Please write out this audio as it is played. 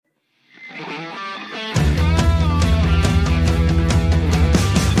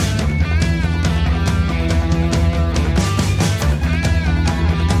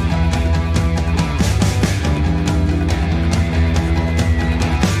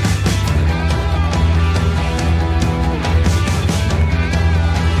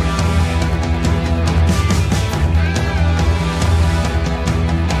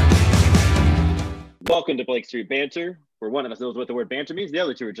Street Banter, where one of us knows what the word banter means. The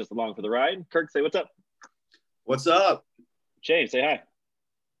other two are just along for the ride. Kirk, say what's up. What's up? James, say hi.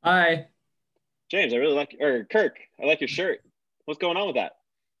 Hi. James, I really like, or Kirk, I like your shirt. What's going on with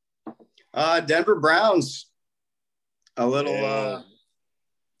that? Denver Browns, a little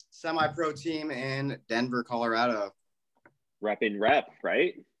semi-pro team in Denver, Colorado. Repping rep,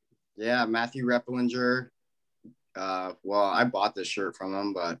 right? Yeah, Matthew Repplinger. Well, I bought this shirt from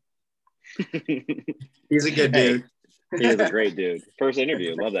him, but he's a good dude. He is a great dude. First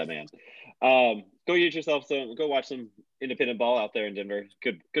interview. Love that man. Go get yourself go watch some independent ball out there in Denver.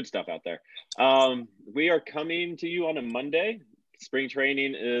 Good stuff out there. We are coming to you on a Monday. Spring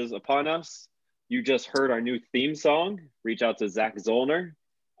training is upon us. You just heard our new theme song. Reach out to Zach Zollner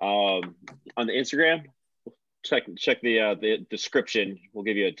on the Instagram. Check the description. We'll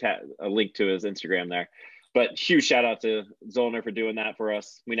give you a link to his Instagram there. But huge shout out to Zollner for doing that for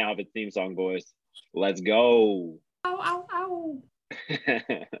us. We now have a theme song, boys. Let's go. Ow, ow, ow.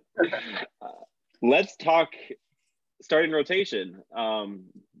 Let's talk starting rotation.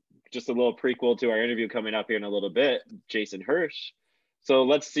 Just a little prequel to our interview coming up here in a little bit, Jason Hirsh. So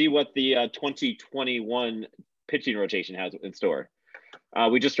let's see what the 2021 pitching rotation has in store.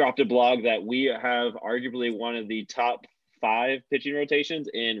 We just dropped a blog that we have arguably one of the top 5 pitching rotations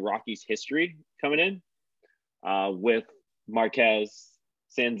in Rockies history coming in, with Marquez,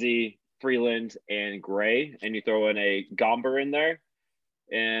 Sanzi, Freeland, and Gray, and you throw in a Gomber in there.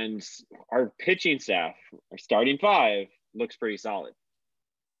 And our pitching staff, our starting 5, looks pretty solid.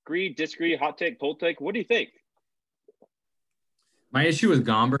 Agree, disagree, hot take, cold take? What do you think? My issue with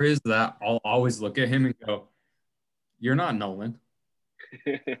Gomber is that I'll always look at him and go, "You're not Nolan."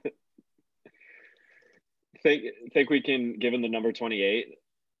 Think we can give him the number 28?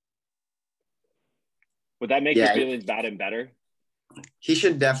 Would that make your feelings bad and better? He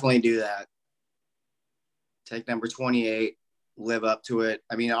should definitely do that. Take number 28, live up to it.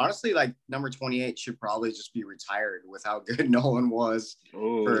 I mean, honestly, like number 28 should probably just be retired with how good Nolan was.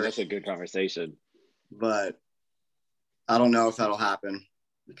 Oh, that's a good conversation. But I don't know if that'll happen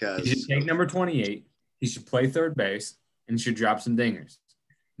because he should take number 28. He should play third base and should drop some dingers.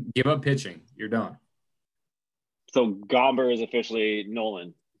 Give up pitching. You're done. So Gomber is officially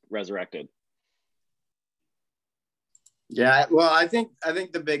Nolan resurrected. Yeah, well, I think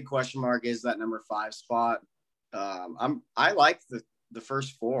the big question mark is that number 5 spot. I like the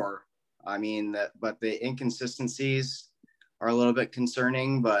first 4. I mean but the inconsistencies are a little bit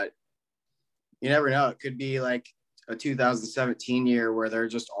concerning, but you never know. It could be like a 2017 year where they're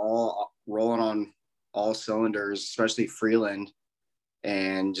just all rolling on all cylinders, especially Freeland,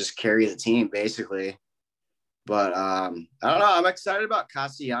 and just carry the team basically. But I don't know. I'm excited about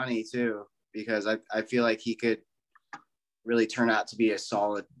Castellani too, because I feel like he could really turn out to be a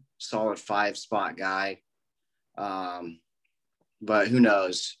solid 5 spot guy. But who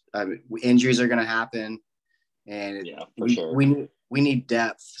knows? I mean, injuries are going to happen, and sure. we need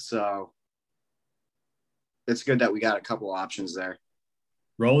depth. So it's good that we got a couple options there.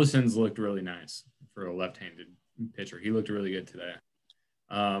 Rollison's looked really nice for a left-handed pitcher. He looked really good today.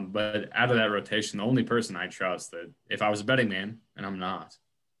 But out of that rotation, the only person I trust that if I was a betting man, and I'm not.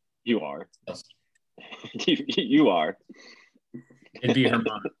 You are. You are. It'd be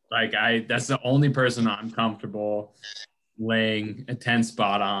Herman. That's the only person I'm comfortable laying a 10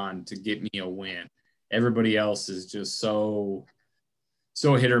 spot on to get me a win. Everybody else is just so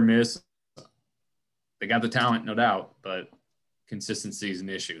hit or miss. They got the talent, no doubt, but consistency is an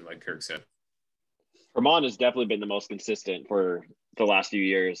issue, like Kirk said. Herman has definitely been the most consistent for the last few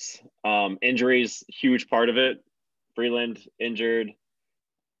years. Injuries, huge part of it. Freeland injured,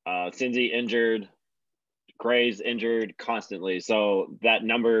 Cindy injured, Gray's injured constantly. So that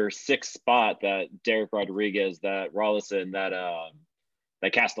number 6 spot, that Derek Rodriguez, that Rollison,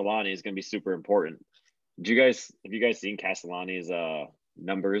 that Castellani is going to be super important. Have you guys seen Castellani's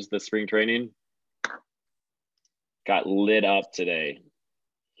numbers this spring training? Got lit up today.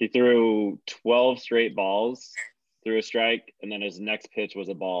 He threw 12 straight balls, threw a strike, and then his next pitch was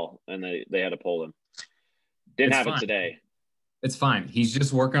a ball, and they had to pull him. Didn't have it today. It's fine. He's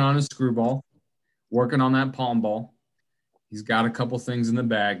just working on his screwball, working on that palm ball. He's got a couple things in the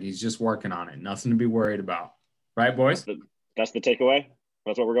bag. He's just working on it. Nothing to be worried about. Right, boys? That's the takeaway?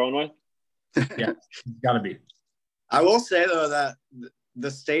 That's what we're going with? Yeah, it's got to be. I will say, though, that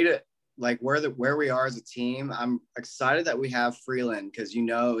the state of, like, where we are as a team, I'm excited that we have Freeland because,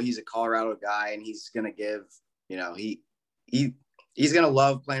 he's a Colorado guy and he's going to give, he's going to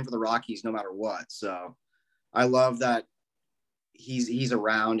love playing for the Rockies no matter what. So I love that he's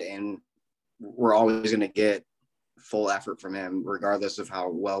around and we're always going to get full effort from him regardless of how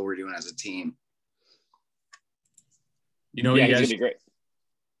well we're doing as a team. You know, Yeah, what you he's gonna guys, be great.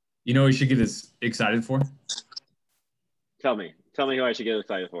 you know, what you should get us excited for Tell me who I should get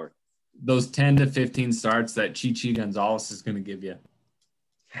excited for. those 10 to 15 starts that Chichi Gonzalez is going to give you.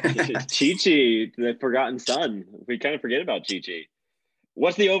 Chi-Chi, the forgotten son. We kind of forget about Chi-Chi.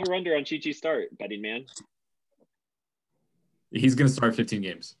 What's the over-under on Chi-Chi start, betting man? He's going to start 15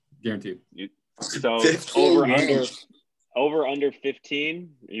 games, guaranteed. So 15 games. over under 15.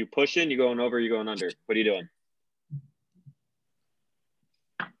 Are you pushing? You going over? You going under? What are you doing?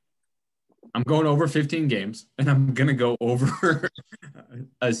 I'm going over 15 games, and I'm going to go over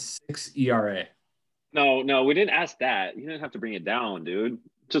a 6 ERA. No, we didn't ask that. You didn't have to bring it down, dude.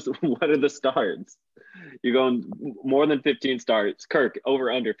 Just what are the starts? You're going more than 15 starts. Kirk, over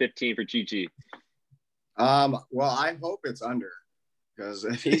under 15 for Chi-Chi. Well, I hope it's under, because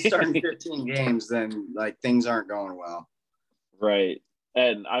if he's starting 15 games, then like things aren't going well. Right.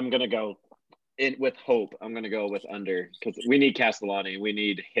 And I'm going to go in with hope. I'm going to go with under, because we need Castellani. We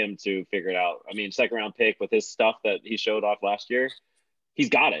need him to figure it out. I mean, second round pick with his stuff that he showed off last year, he's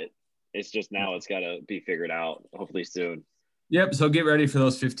got it. It's just now it's got to be figured out, hopefully soon. Yep, so get ready for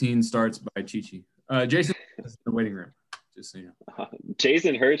those 15 starts by Chi-Chi. Jason is in the waiting room, just so you know.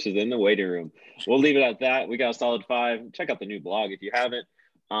 Jason Hirsh is in the waiting room. We'll leave it at that. We got a solid 5. Check out the new blog if you haven't.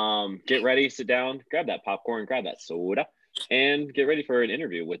 Get ready, sit down, grab that popcorn, grab that soda, and get ready for an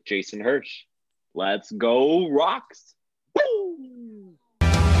interview with Jason Hirsh. Let's go, Rocks! Woo!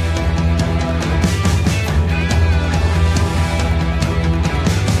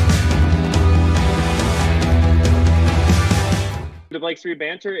 The Blake Street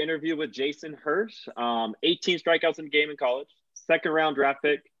Banter interview with Jason Hirsh. 18 strikeouts in the game in college. Second round draft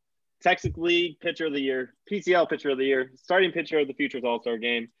pick. Texas League Pitcher of the Year. PCL Pitcher of the Year. Starting pitcher of the Futures All-Star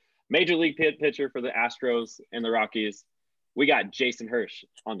Game. Major League pitcher for the Astros and the Rockies. We got Jason Hirsh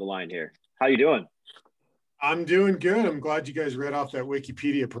on the line here. How you doing? I'm doing good. I'm glad you guys read off that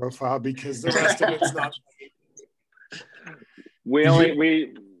Wikipedia profile, because the rest of it's not.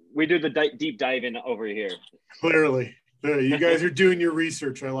 We do the deep dive in over here. Clearly. You guys are doing your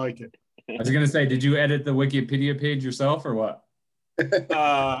research. I like it. I was going to say, did you edit the Wikipedia page yourself or what?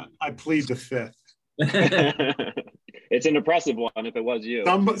 I plead the fifth. It's an impressive one if it was you.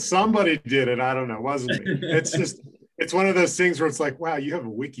 Somebody did it. I don't know. It wasn't me. It's one of those things where it's like, wow, you have a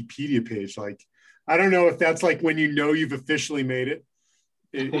Wikipedia page. Like, I don't know if that's like when you know you've officially made it,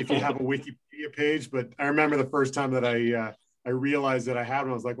 if you have a Wikipedia page. But I remember the first time that I realized that I had one,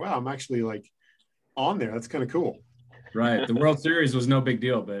 I was like, wow, I'm actually like on there. That's kind of cool. Right. The World Series was no big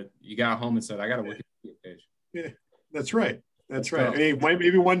deal, but you got home and said, I got a Wikipedia page. Yeah, that's right. That's right. Hey,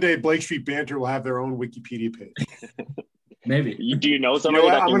 maybe one day Blake Street Banter will have their own Wikipedia page. Maybe. Do you know somebody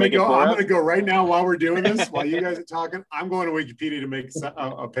that can make it for us? I'm going to go right now while we're doing this, while you guys are talking. I'm going to Wikipedia to make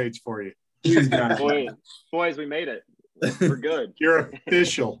a page for you. Please, guys. Boys, we made it. We're good. You're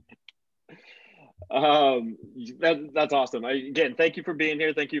official. That's awesome. Again, thank you for being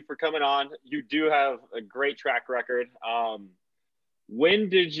here. Thank you for coming on. You do have a great track record. When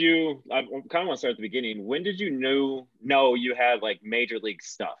did you, I kind of want to start at the beginning. When did you know you had like major league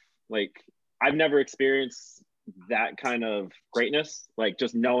stuff? Like, I've never experienced that kind of greatness. Like,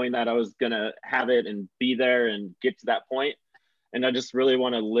 just knowing that I was going to have it and be there and get to that point. And I just really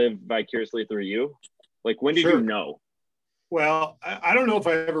want to live vicariously through you. Like, when did you know? Well, I don't know if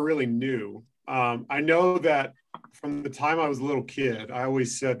I ever really knew. I know that from the time I was a little kid, I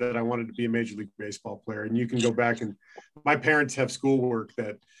always said that I wanted to be a Major League Baseball player. And you can go back, and my parents have schoolwork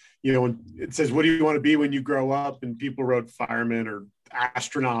that, you know, it says, what do you want to be when you grow up? And people wrote fireman or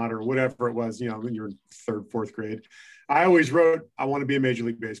astronaut or whatever it was, you know, when you're in third, fourth grade. I always wrote, I want to be a Major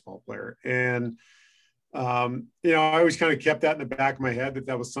League Baseball player. And, you know, I always kind of kept that in the back of my head,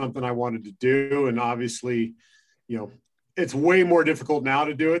 that was something I wanted to do. And obviously, you know, it's way more difficult now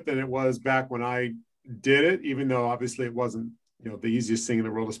to do it than it was back when I did it, even though obviously it wasn't, you know, the easiest thing in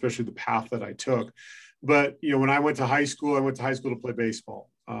the world, especially the path that I took. But, you know, when I went to high school to play baseball.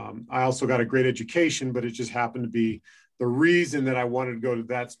 I also got a great education, but it just happened to be the reason that I wanted to go to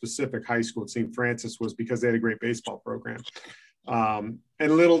that specific high school at St. Francis was because they had a great baseball program. And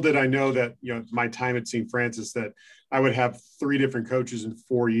little did I know that, you know, my time at St. Francis, that I would have 3 different coaches in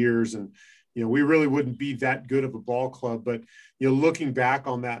 4 years. And, you know, we really wouldn't be that good of a ball club. But, you know, looking back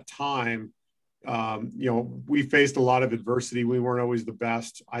on that time, you know, we faced a lot of adversity. We weren't always the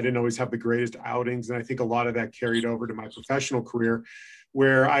best. I didn't always have the greatest outings. And I think a lot of that carried over to my professional career,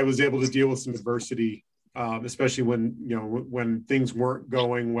 where I was able to deal with some adversity, especially when, you know, when things weren't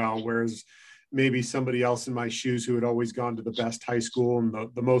going well, whereas maybe somebody else in my shoes who had always gone to the best high school and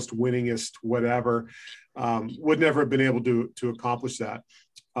the most winningest, whatever, would never have been able to accomplish that.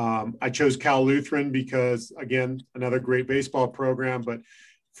 I chose Cal Lutheran because, again, another great baseball program, but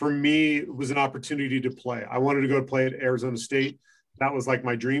for me, it was an opportunity to play. I wanted to go play at Arizona State. That was like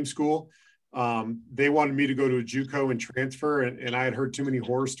my dream school. They wanted me to go to a JUCO and transfer, and I had heard too many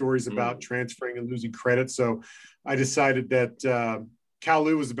horror stories about transferring and losing credit. So I decided that Cal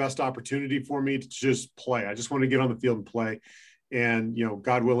Lu was the best opportunity for me to just play. I just wanted to get on the field and play. And,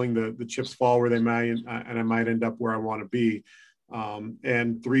 God willing, the chips fall where they may, and I might end up where I want to be.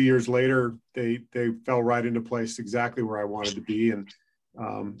 And 3 years later, they fell right into place exactly where I wanted to be. And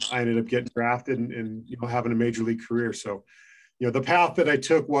I ended up getting drafted and having a major league career. So, the path that I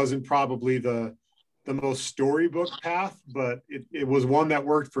took wasn't probably the most storybook path, but it was one that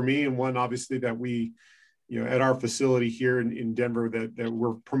worked for me, and one obviously that we, at our facility here in Denver that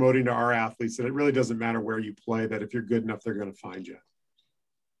we're promoting to our athletes, that it really doesn't matter where you play, that if you're good enough, they're going to find you.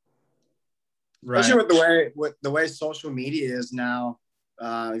 Right. Especially with the way social media is now,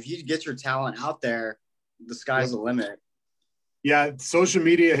 if you get your talent out there, the sky's the limit. Yeah, social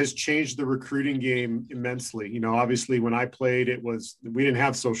media has changed the recruiting game immensely. Obviously when I played, we didn't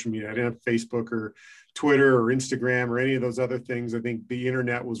have social media. I didn't have Facebook or Twitter or Instagram or any of those other things. I think the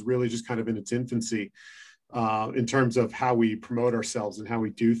internet was really just kind of in its infancy in terms of how we promote ourselves and how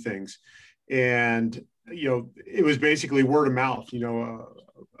we do things. And, it was basically word of mouth.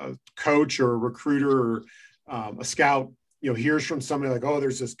 A coach or a recruiter or a scout, hears from somebody like, oh,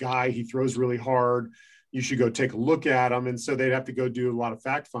 there's this guy, he throws really hard, you should go take a look at him. And so they'd have to go do a lot of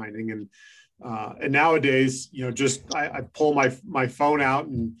fact finding. And nowadays, I pull my phone out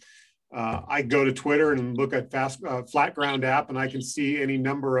and I go to Twitter and look at Flat Ground app, and I can see any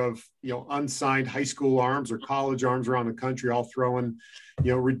number of, unsigned high school arms or college arms around the country, all throwing,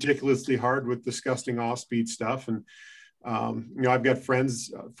 ridiculously hard with disgusting off-speed stuff. And, I've got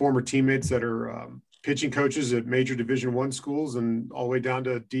friends, former teammates that are pitching coaches at major Division I schools and all the way down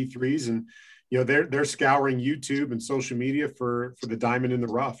to D3s. And, they're scouring YouTube and social media for the diamond in the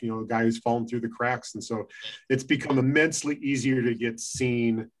rough, a guy who's fallen through the cracks. And so it's become immensely easier to get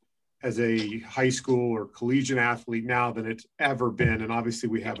seen as a high school or collegiate athlete now than it's ever been. And obviously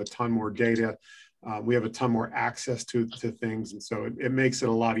we have a ton more data. We have a ton more access to things. And so it makes it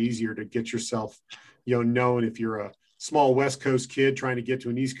a lot easier to get yourself, known if you're a small West Coast kid trying to get to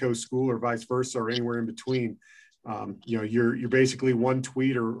an East Coast school or vice versa, or anywhere in between. You're basically one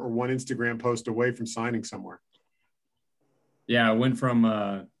tweet or one Instagram post away from signing somewhere. Yeah, I went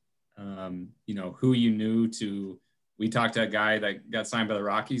from, who you knew to, we talked to a guy that got signed by the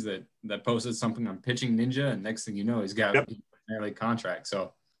Rockies that posted something on Pitching Ninja, and next thing you know, he's got a minor league contract.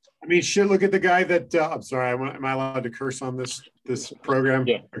 So, I mean, shit, look at the guy that, I'm sorry, am I allowed to curse on this program?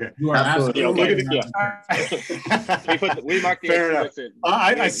 Yeah. Okay. You are absolutely okay. Look at we marked the Fair explicit.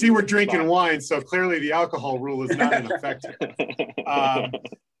 I see we're drinking wine, so clearly the alcohol rule is not in effect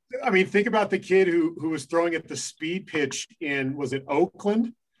here. Think about the kid who was throwing at the speed pitch in, was it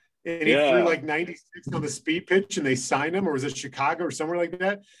Oakland? And he threw like 96 on the speed pitch and they signed him, or was it Chicago or somewhere like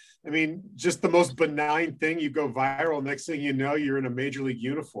that? Just the most benign thing, you go viral. Next thing you know, you're in a major league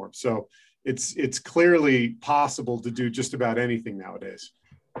uniform. So it's clearly possible to do just about anything nowadays.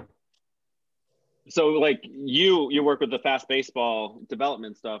 So like you work with the fast baseball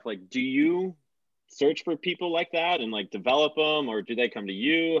development stuff. Like, do you search for people like that and like develop them, or do they come to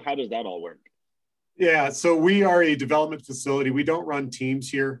you? How does that all work? Yeah, so we are a development facility. We don't run teams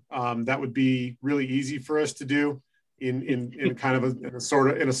here. That would be really easy for us to do in kind of a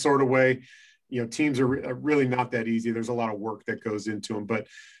sort of way. Teams are really not that easy. There's a lot of work that goes into them, but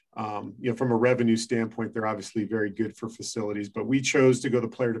from a revenue standpoint, they're obviously very good for facilities. But we chose to go the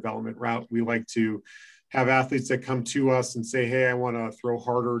player development route. We like to have athletes that come to us and say, hey, I want to throw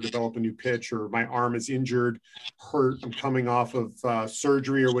harder, develop a new pitch, or my arm is injured, hurt, I'm coming off of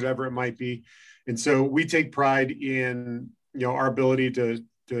surgery or whatever it might be. And so we take pride in, our ability to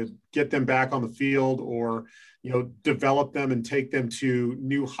get them back on the field, or, develop them and take them to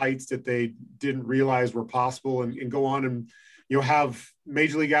new heights that they didn't realize were possible, and go on and, have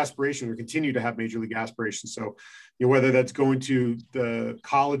major league aspirations, or continue to have major league aspirations. So, whether that's going to the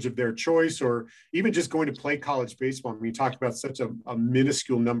college of their choice, or even just going to play college baseball. You talk about such a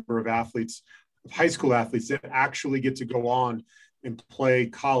minuscule number of athletes, of high school athletes, that actually get to go on and play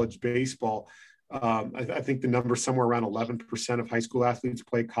college baseball. I think the number is somewhere around 11% of high school athletes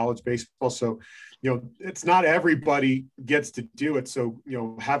play college baseball. So, it's not everybody gets to do it. So,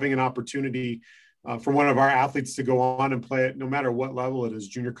 having an opportunity for one of our athletes to go on and play it, no matter what level it is,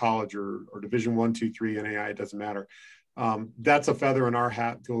 junior college or Division I, II, III, NAI, it doesn't matter. That's a feather in our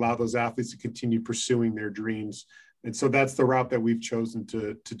hat to allow those athletes to continue pursuing their dreams. And so that's the route that we've chosen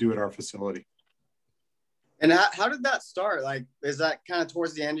to do at our facility. And how did that start? Like, is that kind of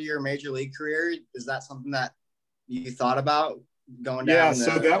towards the end of your major league career? Is that something that you thought about going down? Yeah,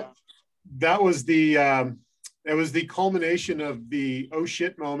 so that was the it was the culmination of the oh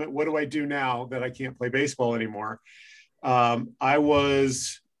shit moment. What do I do now that I can't play baseball anymore? I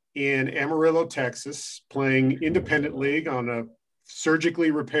was in Amarillo, Texas, playing independent league on a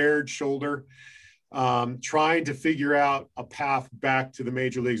surgically repaired shoulder, trying to figure out a path back to the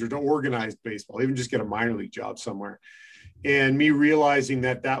major leagues or to organized baseball, even just get a minor league job somewhere. And me realizing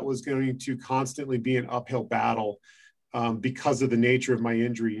that that was going to constantly be an uphill battle because of the nature of my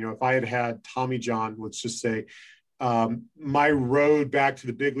injury. You know, if I had had Tommy John, let's just say, my road back to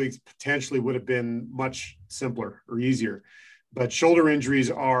the big leagues potentially would have been much simpler or easier. But shoulder injuries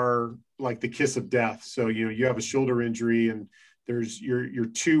are like the kiss of death. So, you know, you have a shoulder injury and you're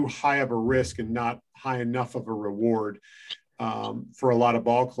too high of a risk and not high enough of a reward for a lot of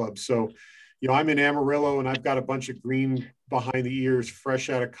ball clubs. So, you know, I'm in Amarillo and I've got a bunch of green behind the ears, fresh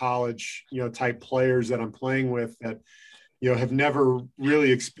out of college, you know, type players that I'm playing with that, you know, have never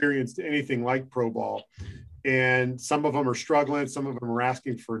really experienced anything like pro ball. And some of them are struggling. Some of them are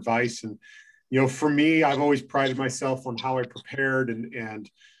asking for advice. And, you know, for me, I've always prided myself on how I prepared and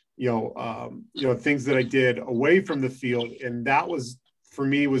you know, things that I did away from the field. And that was, for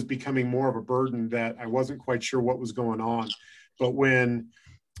me, was becoming more of a burden that I wasn't quite sure what was going on. But when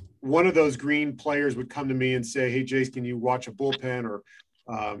one of those green players would come to me and say, hey, Jace, can you watch a bullpen or,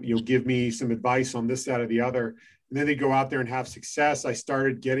 you know, give me some advice on this, that, or the other. And then they go out there and have success. I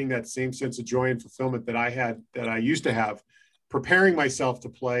started getting that same sense of joy and fulfillment that I used to have, preparing myself to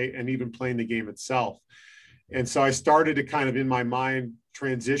play and even playing the game itself. And so I started to kind of in my mind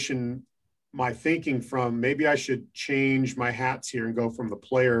transition my thinking from maybe I should change my hats here and go from the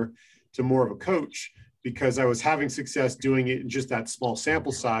player to more of a coach, because I was having success doing it in just that small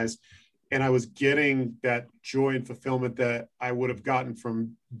sample size. And I was getting that joy and fulfillment that I would have gotten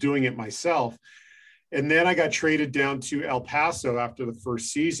from doing it myself. And then I got traded down to El Paso after the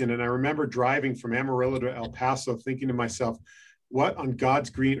first season. And I remember driving from Amarillo to El Paso thinking to myself, what on God's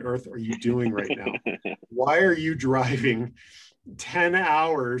green earth are you doing right now? Why are you driving 10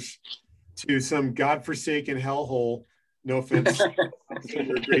 hours to some godforsaken hellhole? No offense,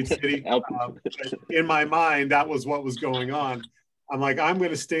 you're a great city. In my mind, that was what was going on. I'm like, I'm going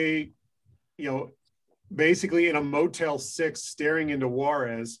to stay, you know, basically in a Motel 6 staring into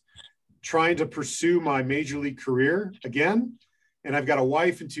Juarez, trying to pursue my major league career again. And I've got a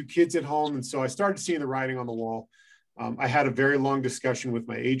wife and 2 kids at home. And so I started seeing the writing on the wall. I had a very long discussion with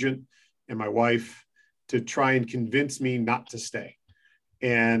my agent and my wife to try and convince me not to stay.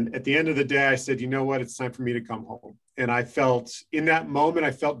 And at the end of the day, I said, you know what, it's time for me to come home. And I felt in that moment,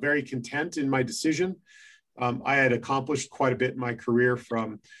 I felt very content in my decision. I had accomplished quite a bit in my career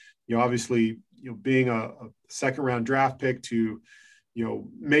from, you know, obviously, you know, being a second round draft pick to, you know,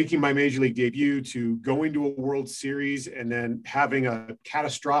 making my major league debut to going to a World Series and then having a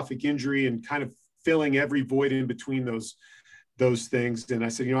catastrophic injury and kind of filling every void in between those things. And I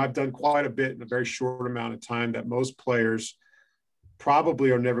said, you know, I've done quite a bit in a very short amount of time that most players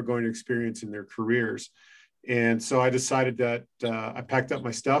probably are never going to experience in their careers. And so I decided that I packed up my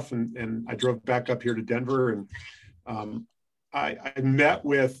stuff and I drove back up here to Denver. And I met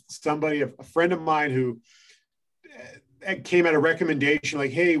with somebody, a friend of mine who came at a recommendation like,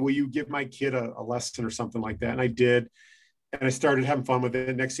 hey, will you give my kid a lesson or something like that? And I did. And I started having fun with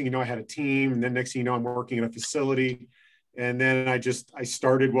it. Next thing you know, I had a team. And then next thing you know, I'm working at a facility. And then I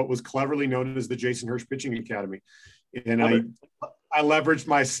started what was cleverly known as the Jason Hirsh Pitching Academy. And I leveraged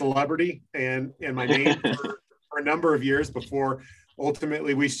my celebrity and my name for a number of years before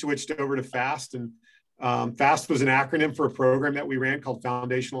ultimately we switched over to FAST. And FAST was an acronym for a program that we ran called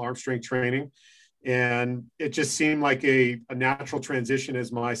Foundational Arm Strength Training. And it just seemed like a natural transition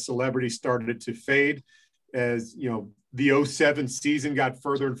as my celebrity started to fade, as, you know, the 07 season got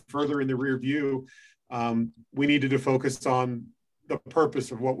further and further in the rear view. We needed to focus on the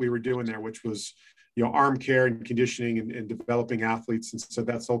purpose of what we were doing there, which was, you know, arm care and conditioning and developing athletes. And so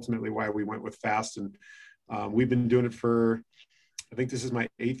that's ultimately why we went with FAST. And we've been doing it for, I think this is my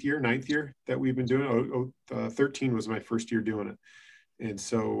 9th year that we've been doing it. 13 was my first year doing it. And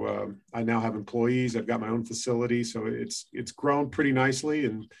so I now have employees. I've got my own facility. So it's grown pretty nicely.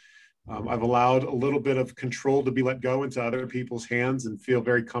 And I've allowed a little bit of control to be let go into other people's hands and feel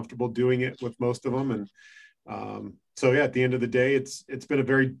very comfortable doing it with most of them. And so, yeah, at the end of the day, it's been a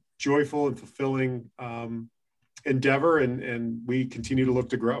very joyful and fulfilling endeavor, and we continue to look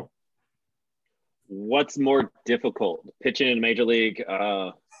to grow. What's more difficult, pitching in a major league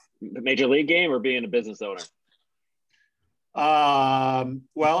game or being a business owner?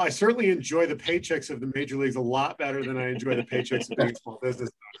 Well, I certainly enjoy the paychecks of the major leagues a lot better than I enjoy the paychecks of being a small business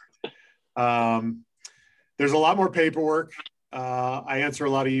owner. There's a lot more paperwork. I answer a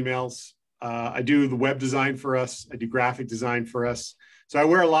lot of emails. I do the web design for us. I do graphic design for us. So I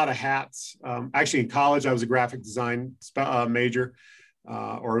wear a lot of hats. Actually, in college, I was a graphic design major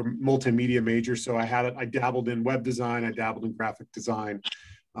or multimedia major. So I dabbled in web design. I dabbled in graphic design.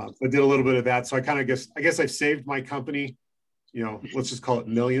 I did a little bit of that. So I guess I've saved my company, let's just call it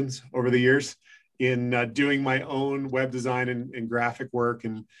millions over the years in doing my own web design and graphic work.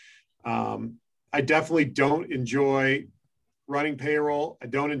 And I definitely don't enjoy running payroll. I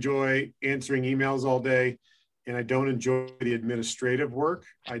don't enjoy answering emails all day, and I don't enjoy the administrative work.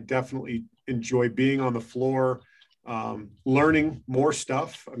 I definitely enjoy being on the floor, learning more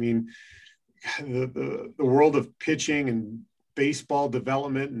stuff. I mean, the world of pitching and baseball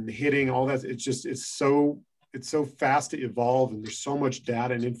development and hitting, all that, it's so fast to evolve, and there's so much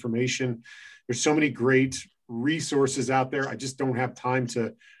data and information. There's so many great resources out there. I just don't have time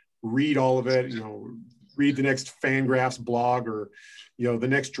to read all of it, read the next Fangraphs blog or, the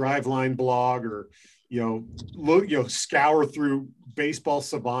next Driveline blog or, scour through baseball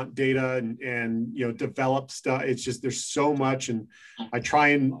savant data and develop stuff. It's just, there's so much. And I try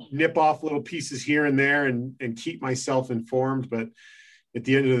and nip off little pieces here and there and keep myself informed. But at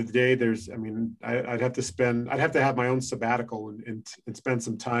the end of the day, I'd have to have my own sabbatical and spend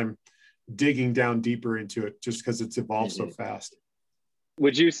some time digging down deeper into it just because it's evolved so fast.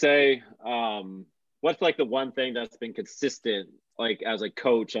 Would you say, what's like the one thing that's been consistent, like as a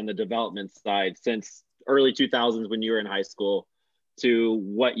coach on the development side since early 2000s when you were in high school to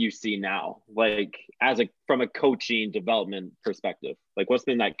what you see now, like from a coaching development perspective, like what's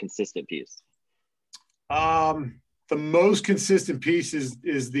been that consistent piece? The most consistent piece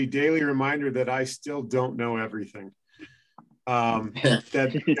is the daily reminder that I still don't know everything.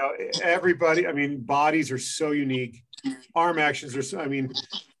 That everybody, bodies are so unique. Arm actions are so,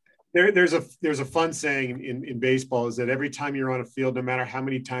 there's a fun saying in baseball is that every time you're on a field, no matter how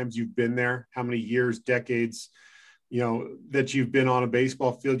many times you've been there, how many years, decades, that you've been on a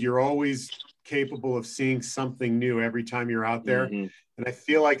baseball field, you're always capable of seeing something new every time you're out there. Mm-hmm. And I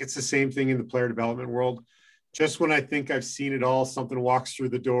feel like it's the same thing in the player development world. Just when I think I've seen it all, something walks through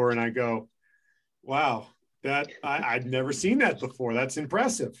the door and I go, wow, I'd never seen that before. That's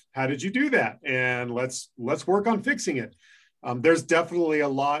impressive. How did you do that? And let's work on fixing it. There's definitely a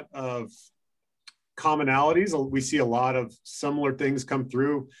lot of commonalities. We see a lot of similar things come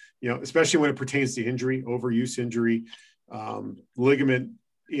through, especially when it pertains to injury, overuse injury, ligament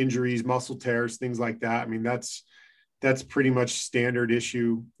injuries, muscle tears, things like that. That's pretty much standard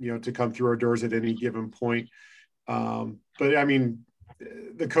issue, to come through our doors at any given point. But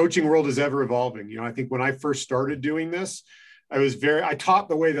the coaching world is ever evolving. I think when I first started doing this, I taught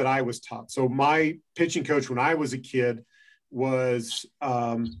the way that I was taught. So my pitching coach when I was a kid was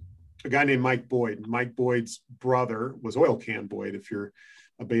a guy named Mike Boyd. Mike Boyd's brother was Oil Can Boyd. If you're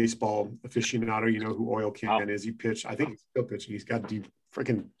a baseball aficionado, you know who Oil Can is. He pitched, I think he's still pitching. He's got to be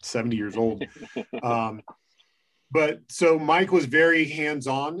freaking 70 years old. But so Mike was very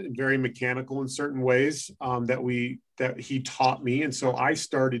hands-on and very mechanical in certain ways that he taught me. And so I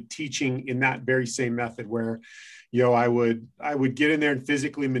started teaching in that very same method where, I would get in there and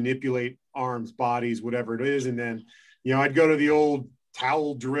physically manipulate arms, bodies, whatever it is. And then, I'd go to the old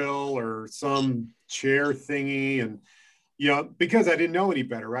towel drill or some chair thingy. And, because I didn't know any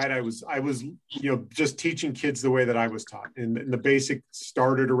better, right? I was, just teaching kids the way that I was taught. And the basic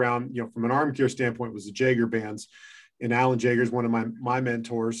started around, from an arm care standpoint was the Jaeger bands. And Alan Jaeger is one of my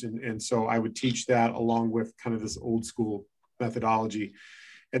mentors. And so I would teach that along with kind of this old school methodology.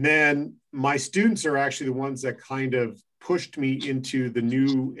 And then my students are actually the ones that kind of pushed me into the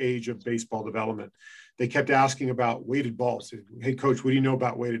new age of baseball development. They kept asking about weighted balls. Hey, coach, what do you know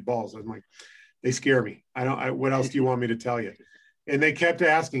about weighted balls? I'm like, they scare me. What else do you want me to tell you? And they kept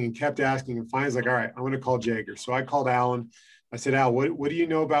asking. And finally I was like, all right, I'm going to call Jaeger. So I called Alan. I said, Al, what do you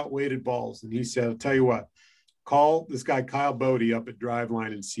know about weighted balls? And he said, I'll tell you what, call this guy, Kyle Bodie, up at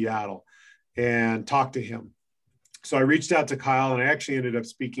Driveline in Seattle and talk to him. So I reached out to Kyle and I actually ended up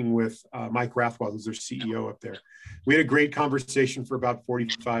speaking with Mike Rathwell, who's their CEO up there. We had a great conversation for about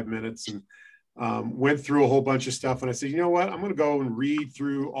 45 minutes and went through a whole bunch of stuff. And I said, you know what, I'm going to go and read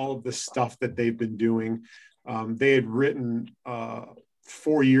through all of the stuff that they've been doing. They had written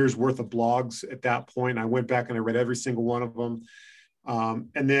 4 years worth of blogs at that point. I went back and I read every single one of them.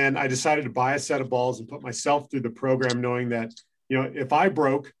 And then I decided to buy a set of balls and put myself through the program, knowing that, if I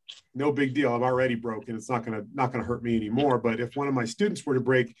broke, no big deal. I'm already broken. It's not going to hurt me anymore. But if one of my students were to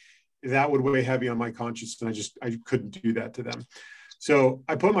break, that would weigh heavy on my conscience, and I couldn't do that to them. So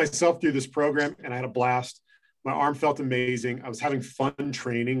I put myself through this program, and I had a blast. My arm felt amazing. I was having fun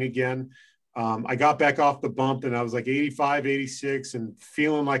training again. I got back off the bump, and I was like 85, 86 and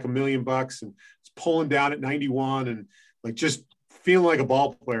feeling like $1 million, and was pulling down at 91 and like just feeling like a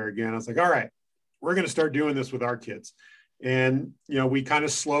ball player again. I was like, all right, we're going to start doing this with our kids. And, you know, we kind of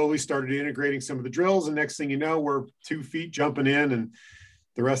slowly started integrating some of the drills, and next thing you know, we're 2 feet jumping in, and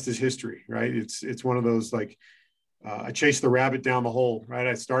the rest is history, right? It's one of those, like, I chased the rabbit down the hole, right?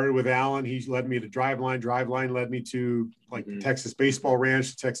 I started with Alan. He led me to driveline led me to like the Texas Baseball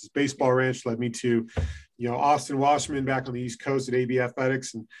Ranch. The Texas Baseball Ranch led me to, you know, Austin Wasserman back on the East Coast at AB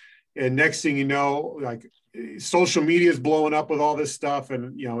Athletics. And next thing you know, like, social media is blowing up with all this stuff.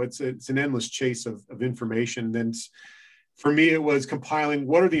 And, you know, it's an endless chase of information. And then for me, it was compiling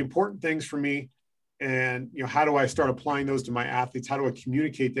what are the important things for me, and, you know, how do I start applying those to my athletes? How do I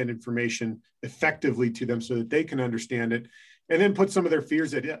communicate that information effectively to them so that they can understand it, and then put some of their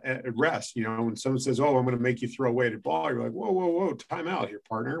fears at rest? You know, when someone says, "Oh, I'm going to make you throw a weighted ball," you're like, "Whoa, time out here,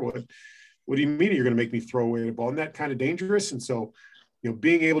 partner. What do you mean you're going to make me throw a weighted ball?" And that kind of dangerous. And so, you know,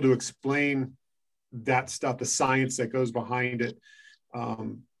 being able to explain that stuff, the science that goes behind it,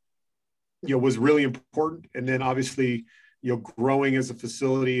 you know, was really important. And then obviously, you know, growing as a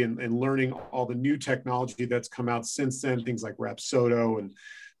facility and learning all the new technology that's come out since then, things like Rapsodo, and,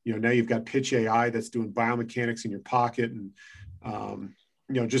 you know, now you've got Pitch AI that's doing biomechanics in your pocket, and,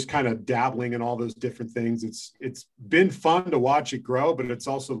 you know, just kind of dabbling in all those different things. It's been fun to watch it grow, but it's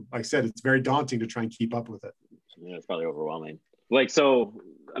also, like I said, it's very daunting to try and keep up with it. Yeah, it's probably overwhelming. Like, so,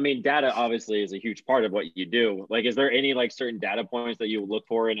 I mean, data obviously is a huge part of what you do. Like, is there any like certain data points that you look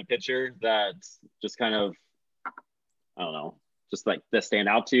for in a pitcher that just kind of, I don't know, just like that stand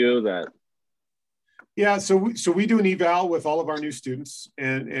out to you? That Yeah, so we do an eval with all of our new students,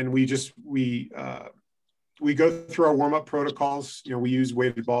 and we go through our warm-up protocols. You know, we use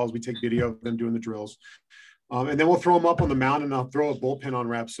weighted balls. We take video of them doing the drills, and then we'll throw them up on the mound, and I'll throw a bullpen on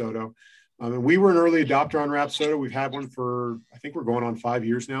Rapsodo. And we were an early adopter on Rapsodo. We've had one for, I think we're going on 5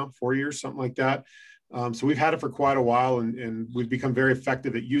 years now, 4 years, something like that. So we've had it for quite a while, and we've become very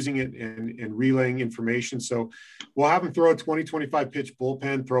effective at using it and relaying information. So we'll have them throw a 20-25 pitch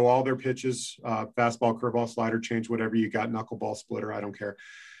bullpen, throw all their pitches, fastball, curveball, slider, change, whatever you got, knuckleball, splitter, I don't care.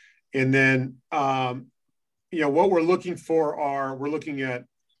 And then, you know, what we're looking for we're looking at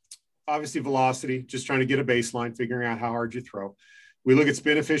obviously velocity, just trying to get a baseline, figuring out how hard you throw. We look at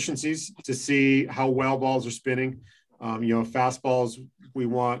spin efficiencies to see how well balls are spinning. You know, fastballs, we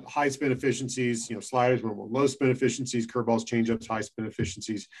want high spin efficiencies. You know, sliders, we want low spin efficiencies. Curveballs, changeups, high spin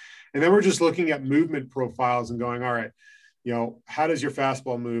efficiencies. And then we're just looking at movement profiles and going, all right, you know, how does your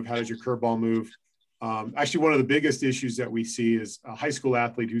fastball move? How does your curveball move? Actually, one of the biggest issues that we see is a high school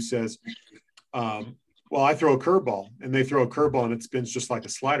athlete who says, well, I throw a curveball, and they throw a curveball and it spins just like a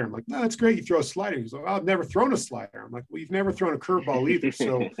slider. I'm like, no, that's great. You throw a slider. He's like, oh, I've never thrown a slider. I'm like, well, you've never thrown a curveball either.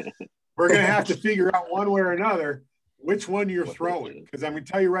 So we're going to have to figure out one way or another which one you're throwing. Because I'm going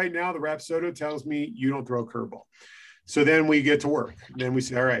to tell you right now, the Rapsodo tells me you don't throw a curveball. So then we get to work. Then we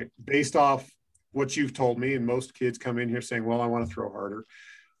say, all right, based off what you've told me, and most kids come in here saying, well, I want to throw harder.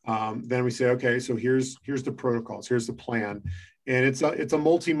 Then we say, okay, so here's the protocols, here's the plan. And it's a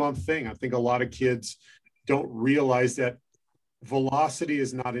multi-month thing. I think a lot of kids don't realize that velocity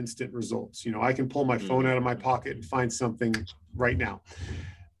is not instant results. You know, I can pull my phone out of my pocket and find something right now.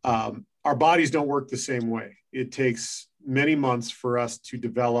 Our bodies don't work the same way. It takes many months for us to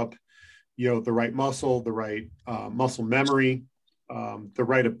develop, you know, the right muscle, the right muscle memory, the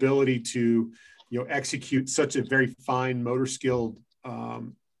right ability to, you know, execute such a very fine motor skilled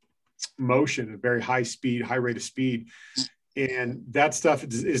motion, a very high speed, high rate of speed. And that stuff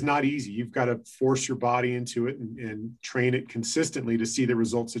is not easy. You've got to force your body into it and train it consistently to see the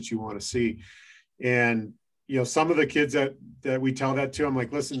results that you want to see. And, you know, some of the kids that we tell that to, I'm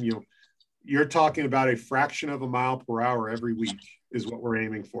like, listen, you're talking about a fraction of a mile per hour every week is what we're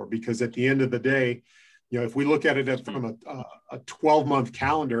aiming for. Because at the end of the day, you know, if we look at it from a 12-month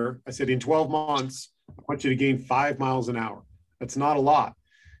calendar, I said in 12 months, I want you to gain 5 miles an hour. That's not a lot.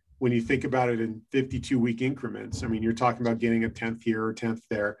 When you think about it in 52-week increments, I mean, you're talking about getting a 10th here or 10th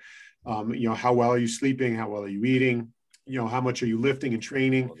there. You know, how well are you sleeping? How well are you eating? You know, how much are you lifting and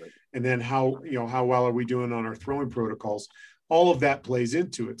training? And then how well are we doing on our throwing protocols? All of that plays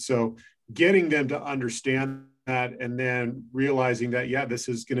into it. So getting them to understand that, and then realizing that, yeah, this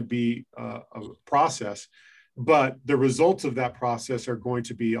is going to be a process, but the results of that process are going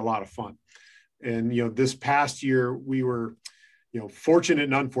to be a lot of fun. And, you know, this past year we were, you know, fortunate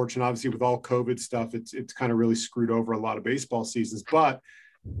and unfortunate, obviously with all COVID stuff, it's kind of really screwed over a lot of baseball seasons, but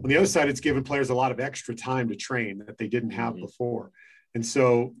On the other side, it's given players a lot of extra time to train that they didn't have before. And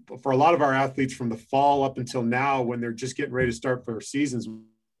so for a lot of our athletes from the fall up until now, when they're just getting ready to start for their seasons,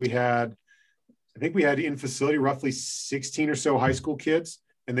 I think we had in facility roughly 16 or so high school kids,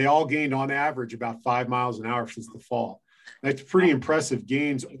 and they all gained on average about 5 miles an hour since the fall. That's pretty impressive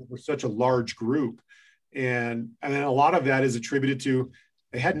gains over such a large group. And then a lot of that is attributed to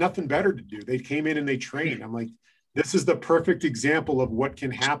they had nothing better to do. They came in and they trained. I'm like, this is the perfect example of what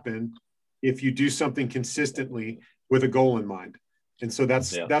can happen if you do something consistently with a goal in mind. And so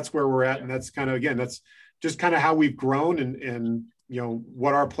that's where we're at. And that's kind of, again, that's just kind of how we've grown and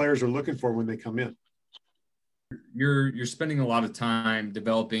what our players are looking for when they come in. You're spending a lot of time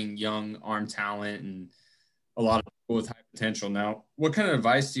developing young arm talent and a lot of people with high potential. Now, what kind of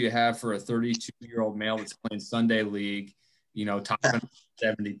advice do you have for a 32-year-old male that's playing Sunday league, top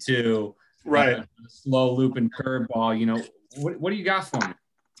 72, right? Slow loop and curveball, what do you got for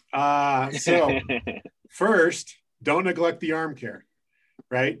me? So first, don't neglect the arm care,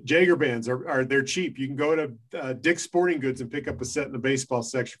 right? Jaeger bands they're cheap. You can go to Dick's Sporting Goods and pick up a set in the baseball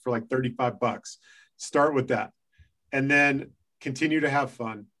section for like $35. Start with that. And then continue to have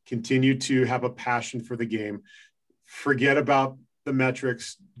fun, continue to have a passion for the game. Forget about the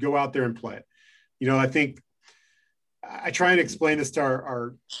metrics, go out there and play it. I think I try and explain this to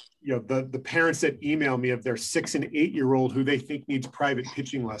our the parents that email me of their 6 and 8-year-old who they think needs private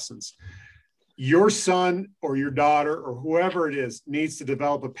pitching lessons. Your son or your daughter or whoever it is needs to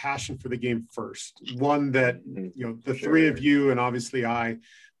develop a passion for the game first. One that, the three of you and obviously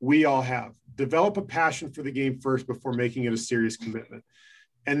we all have. Develop a passion for the game first before making it a serious commitment.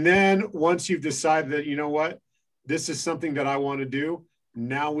 And then once you've decided that, this is something that I want to do,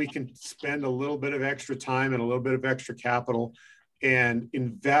 now we can spend a little bit of extra time and a little bit of extra capital and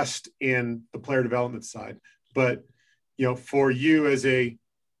invest in the player development side. But, for you as a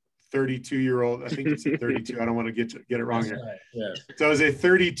 32-year-old, I think it's 32. I don't want to get it wrong here. Right. Yeah. So as a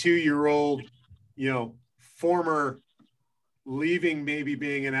 32-year-old, former leaving maybe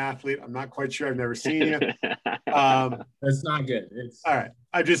being an athlete, I'm not quite sure. I've never seen you. That's not good. All right.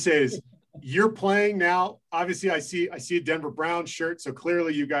 I just say is you're playing now. Obviously, I see a Denver Browns shirt. So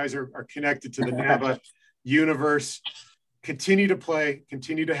clearly you guys are connected to the NABA universe. Continue to play,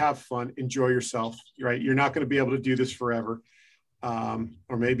 continue to have fun, enjoy yourself, right? You're not going to be able to do this forever.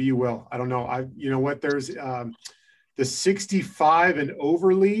 Or maybe you will. I don't know. There's the 65 and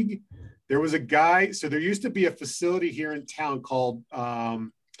over league. There was a guy. So there used to be a facility here in town called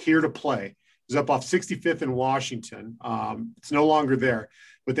Here to Play. It was up off 65th in Washington. It's no longer there,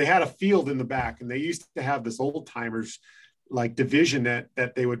 but they had a field in the back, and they used to have this old timers like division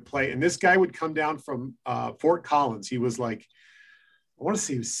that they would play. And this guy would come down from Fort Collins. He was like, I want to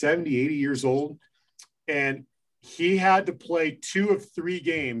say he was 70, 80 years old. And he had to play 2 of 3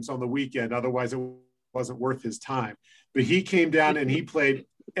 games on the weekend. Otherwise it wasn't worth his time. But he came down and he played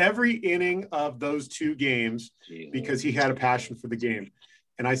every inning of those 2 games because he had a passion for the game.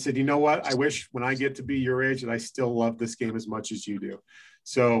 And I said, you know what? I wish when I get to be your age that I still love this game as much as you do.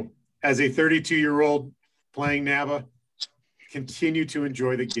 So as a 32-year-old playing NABA, continue to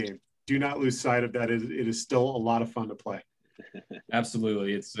enjoy the game. Do not lose sight of that. It is still a lot of fun to play.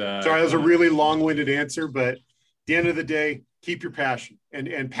 Absolutely. It's sorry, that was a really long-winded answer, but at the end of the day, keep your passion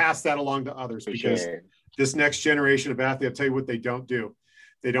and pass that along to others because this next generation of athletes, I'll tell you what they don't do.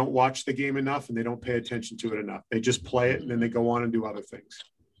 They don't watch the game enough and they don't pay attention to it enough. They just play it and then they go on and do other things.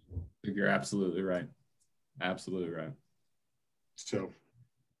 You're absolutely right. Absolutely right. So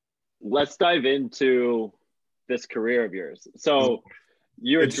let's dive into this career of yours. So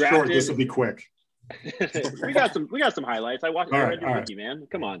you were drafted. Short. This will be quick. we got some highlights. I watched the wiki, man.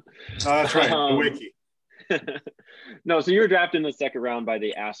 Come on. That's right. The wiki. No, so you were drafted in the second round by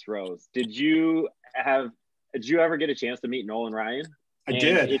the Astros. Did you ever get a chance to meet Nolan Ryan? I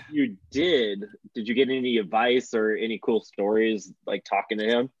did. If you did you get any advice or any cool stories like talking to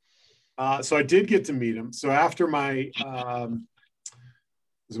him? So I did get to meet him. So after my it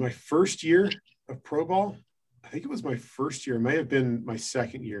was my first year of pro ball. I think it was my first year. It may have been my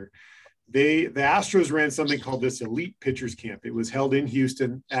second year. The Astros ran something called this Elite Pitchers Camp. It was held in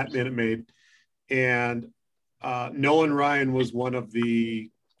Houston at Minute Maid, and Nolan Ryan was one of the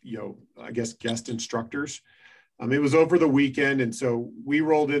I guess guest instructors. It was over the weekend, and so we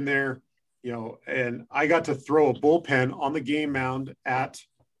rolled in there, and I got to throw a bullpen on the game mound at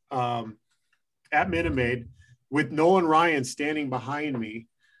Minute Maid with Nolan Ryan standing behind me,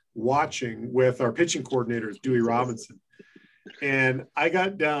 watching with our pitching coordinators, Dewey Robinson. And I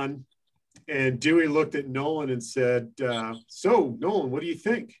got done, and Dewey looked at Nolan and said, so, Nolan, what do you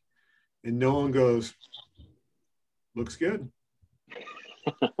think? And Nolan goes, looks good.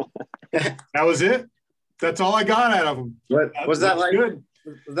 That was it. That's all I got out of him. What was that like? Good.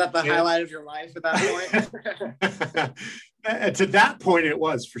 Was that the highlight of your life at that point? To that point, it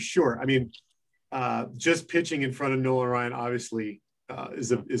was for sure. I mean, just pitching in front of Nolan Ryan obviously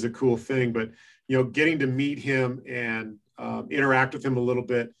is a cool thing, but getting to meet him and interact with him a little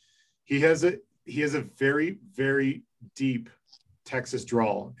bit. He has a very, very deep Texas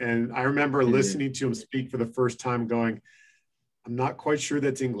drawl, and I remember listening to him speak for the first time, going, "I'm not quite sure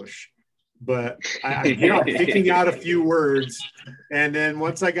that's English." But I'm picking out a few words. And then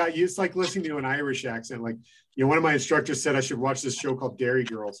once I got used, like listening to an Irish accent, like, one of my instructors said I should watch this show called Dairy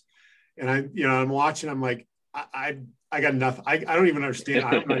Girls. And I'm watching, I'm like, I got nothing. I don't even understand.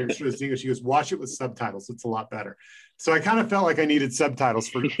 I'm not even sure it's English. He goes, watch it with subtitles. It's a lot better. So I kind of felt like I needed subtitles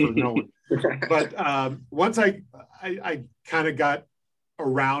for Nolan. But once I kind of got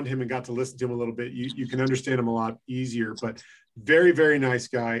around him and got to listen to him a little bit, you can understand him a lot easier. But very, very nice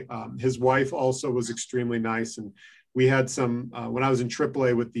guy. His wife also was extremely nice. And we had some, when I was in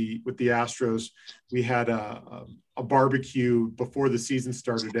AAA with the Astros, we had a barbecue before the season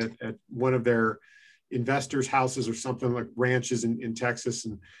started at one of their investors' houses or something, like ranches in Texas.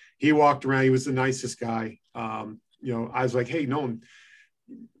 And he walked around. He was the nicest guy. I was like, "Hey, Nolan,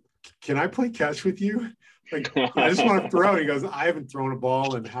 can I play catch with you? Like, I just want to throw." He goes, "I haven't thrown a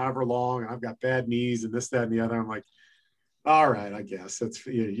ball in however long. I've got bad knees and this, that, and the other." I'm like, "All right, I guess that's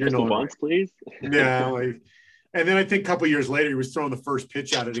you're just once, please." Yeah, and then I think a couple of years later, he was throwing the first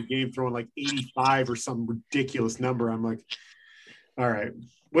pitch out of the game, throwing like 85 or some ridiculous number. I'm like, "All right,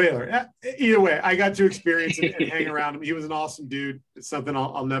 well, either way, I got to experience and hang around him. He was an awesome dude. It's something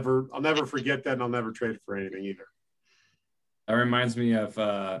I'll never forget that, and I'll never trade it for anything either." That reminds me of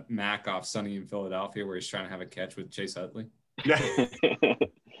Mac off Sunny in Philadelphia, where he's trying to have a catch with Chase Utley. Yeah.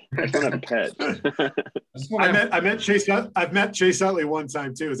 I don't have a catch. I've met Chase Utley one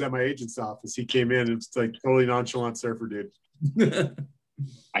time too. It was at my agent's office. He came in and it's like totally nonchalant surfer dude.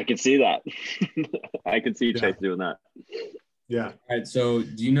 I could see that. I could see Chase doing that. Yeah. All right. So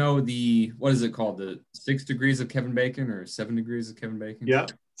do you know what is it called? The 6 degrees of Kevin Bacon or 7 degrees of Kevin Bacon? Yeah.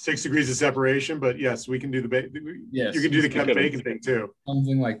 6 degrees of separation, but yes, we can do yes, you can do the Kevin Bacon thing too.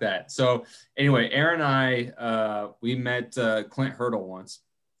 Something like that. So anyway, Aaron and I, we met Clint Hurdle once.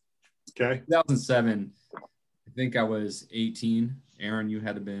 Okay. 2007. I think I was 18. Aaron, you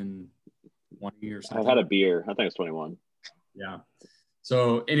had to been 20 or something. I had a beer. I think I was 21. Yeah.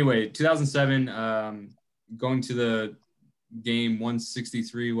 So anyway, 2007, going to the game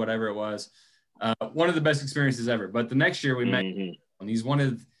 163, whatever it was. One of the best experiences ever. But the next year we met, and he's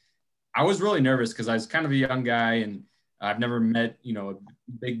I was really nervous because I was kind of a young guy and I've never met, a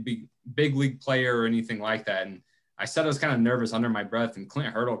big league player or anything like that. And I said I was kind of nervous under my breath, and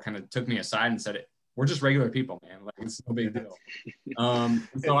Clint Hurdle kind of took me aside and said, "We're just regular people, man. Like, it's no big deal."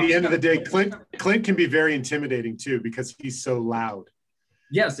 So at the end of the day, Clint can be very intimidating too because he's so loud.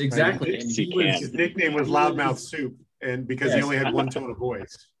 Yes, exactly. Right? And his nickname was Loudmouth Soup, and because he only had one tone of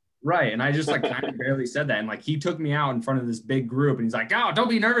voice. Right. And I just kind of barely said that. And he took me out in front of this big group and he's like, "Oh, don't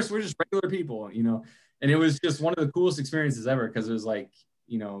be nervous. We're just regular people," and it was just one of the coolest experiences ever. Cause it was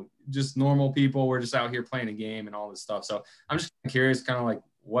just normal people. We're just out here playing a game and all this stuff. So I'm just curious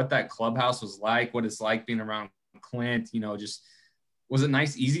what that clubhouse was like, what it's like being around Clint, just, was it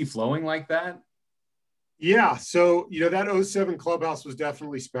nice, easy flowing like that? Yeah. So, that 07 clubhouse was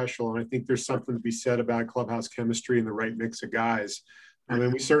definitely special. And I think there's something to be said about clubhouse chemistry and the right mix of guys. I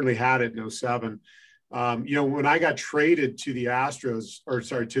mean, we certainly had it in 07. When I got traded to the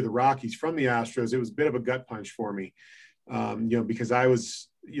to the Rockies from the Astros, it was a bit of a gut punch for me, because I was,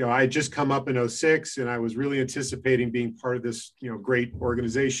 I had just come up in 06 and I was really anticipating being part of this, great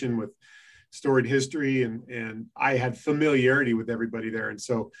organization with storied history. And I had familiarity with everybody there. And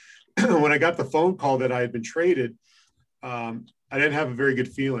so when I got the phone call that I had been traded, I didn't have a very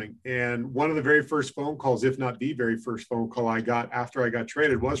good feeling. And one of the very first phone calls, if not the very first phone call I got after I got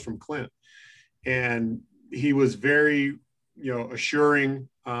traded, was from Clint. And he was very, assuring,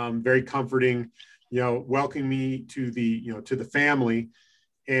 very comforting, welcoming me to the family.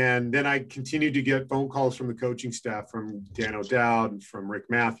 And then I continued to get phone calls from the coaching staff, from Dan O'Dowd and from Rick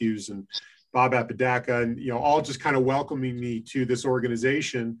Matthews and Bob Apodaca, and, all just kind of welcoming me to this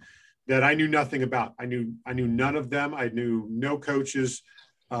organization that I knew nothing about. I knew none of them. I knew no coaches.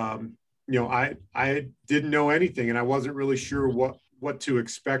 I didn't know anything, and I wasn't really sure what to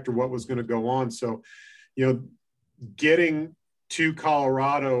expect or what was going to go on. So, getting to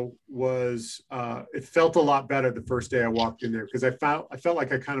Colorado was, it felt a lot better the first day I walked in there, because I felt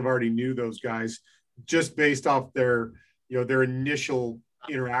like I kind of already knew those guys just based off their initial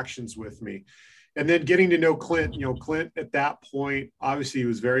interactions with me. And then getting to know Clint, Clint at that point, obviously he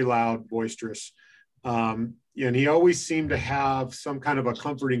was very loud, boisterous. And he always seemed to have some kind of a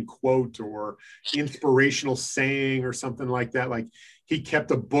comforting quote or inspirational saying or something like that. Like he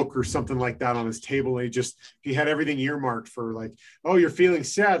kept a book or something like that on his table. And he had everything earmarked for like, oh, you're feeling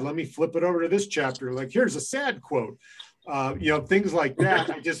sad. Let me flip it over to this chapter. Like, here's a sad quote, things like that.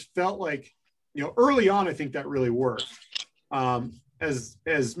 I just felt like, early on, I think that really worked.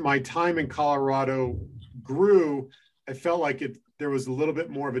 As my time in Colorado grew, I felt like there was a little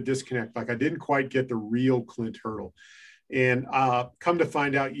bit more of a disconnect. Like I didn't quite get the real Clint Hurdle. And come to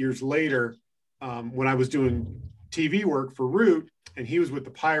find out years later, when I was doing TV work for Root and he was with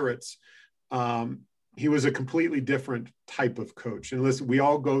the Pirates, he was a completely different type of coach. And listen, we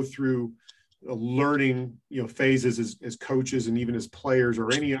all go through learning, phases as coaches and even as players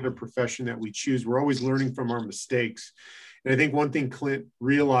or any other profession that we choose. We're always learning from our mistakes. And I think one thing Clint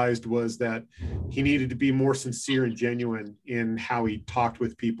realized was that he needed to be more sincere and genuine in how he talked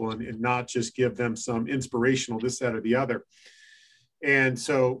with people and not just give them some inspirational this, that, or the other. And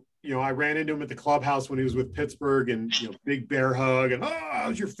so, I ran into him at the clubhouse when he was with Pittsburgh and, big bear hug and, oh,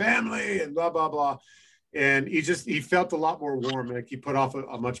 how's your family and blah, blah, blah. And he felt a lot more warm. Like he put off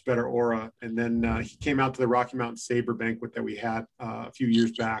a much better aura. And then he came out to the Rocky Mountain Sabre banquet that we had a few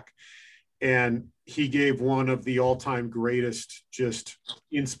years back. And he gave one of the all-time greatest, just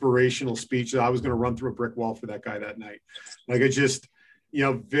inspirational speeches. I was going to run through a brick wall for that guy that night. Like it just,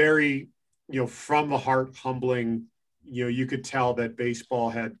 very, from the heart, humbling. You could tell that baseball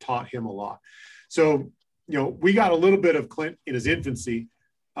had taught him a lot. So, we got a little bit of Clint in his infancy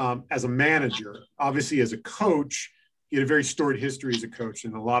as a manager. Obviously, as a coach, he had a very storied history as a coach,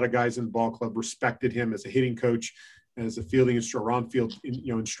 and a lot of guys in the ball club respected him as a hitting coach, as a fielding instructor, on-field,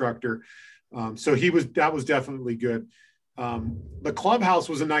 instructor. So that was definitely good. The clubhouse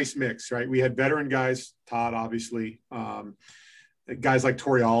was a nice mix, right? We had veteran guys, Todd, obviously, guys like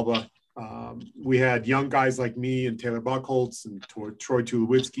Tori Alba. We had young guys like me and Taylor Buckholtz and Troy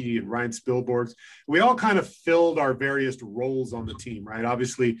Tulowitzki and Ryan Spilborgs. We all kind of filled our various roles on the team, right?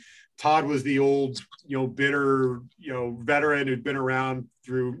 Obviously, Todd was the old, bitter, veteran who'd been around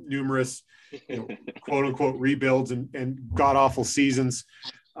through numerous, quote unquote rebuilds and god awful seasons.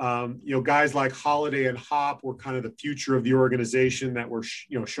 Guys like Holiday and Hop were kind of the future of the organization that were,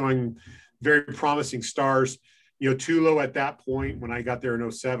 showing very promising stars. Tulo at that point, when I got there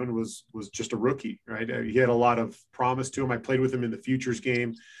in 07 was just a rookie, right? He had a lot of promise to him. I played with him in the futures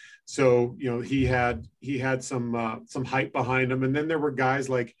game. So, he had some hype behind him. And then there were guys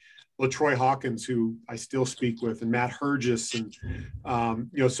like LaTroy Hawkins, who I still speak with, and Matt Hergis.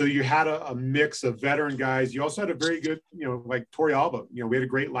 And, so you had a mix of veteran guys. You also had a very good, like Tori Alba, we had a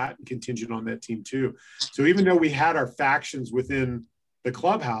great Latin contingent on that team too. So even though we had our factions within the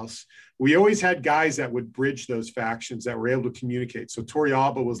clubhouse, we always had guys that would bridge those factions that were able to communicate. So Tori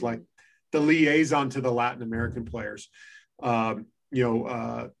Alba was like the liaison to the Latin American players. Ryan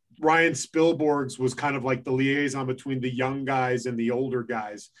Spilborgs was kind of like the liaison between the young guys and the older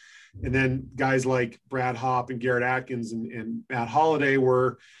guys. And then guys like Brad Hopp and Garrett Atkins and Matt Holiday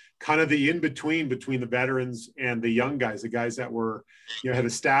were kind of the in-between between the veterans and the young guys, the guys that were, had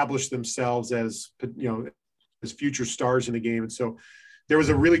established themselves as, as future stars in the game. And so there was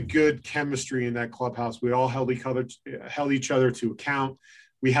a really good chemistry in that clubhouse. We all held each other to account.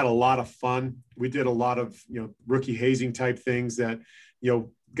 We had a lot of fun. We did a lot of, rookie hazing type things that,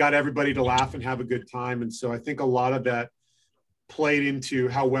 got everybody to laugh and have a good time. And so I think a lot of that played into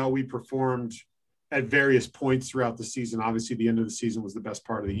how well we performed at various points throughout the season. Obviously, the end of the season was the best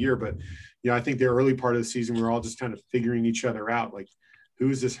part of the year, but I think the early part of the season, we were all just kind of figuring each other out. Like, who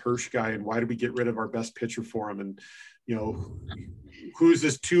is this Hirsh guy, and why did we get rid of our best pitcher for him? And who's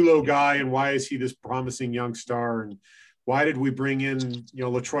this Tulo guy, and why is he this promising young star? And why did we bring in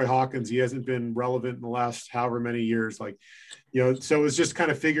LaTroy Hawkins? He hasn't been relevant in the last however many years. So it was just kind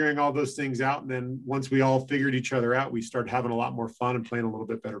of figuring all those things out. And then once we all figured each other out, we started having a lot more fun and playing a little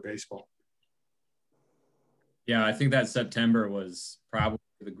bit better baseball. Yeah, I think that September was probably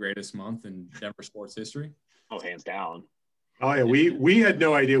the greatest month in Denver sports history. Oh, hands down. Oh, yeah. We had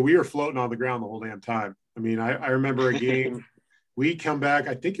no idea. We were floating on the ground the whole damn time. I mean, I remember a game. We come back,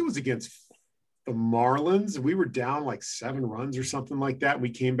 I think it was against the Marlins. We were down like 7 runs or something like that.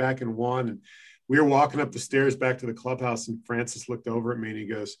 We came back and won. And we were walking up the stairs back to the clubhouse, and Francis looked over at me and he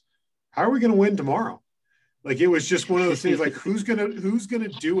goes, "How are we going to win tomorrow?" Like, it was just one of those things, like, who's gonna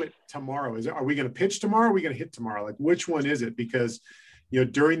do it tomorrow? Are we going to pitch tomorrow? Are we going to hit tomorrow? Like, which one is it? Because,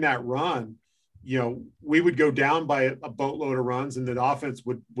 during that run, we would go down by a boatload of runs, and the offense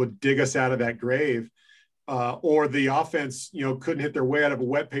would dig us out of that grave. Or the offense, couldn't hit their way out of a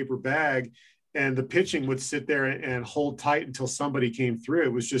wet paper bag, and the pitching would sit there and hold tight until somebody came through.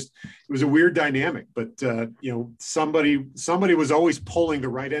 It was a weird dynamic, but somebody was always pulling the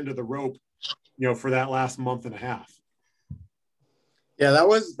right end of the rope, for that last month and a half. Yeah, that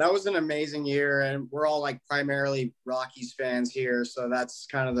was an amazing year, and we're all like primarily Rockies fans here, so that's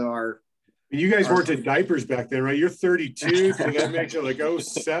kind of you guys weren't in diapers back then, right? You're 32, so that makes it like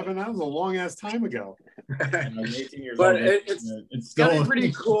 07. That was a long ass time ago. But it's gonna be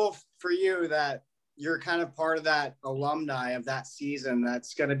pretty cool for you that you're kind of part of that alumni of that season.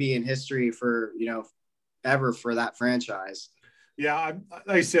 That's going to be in history for, ever for that franchise. Yeah.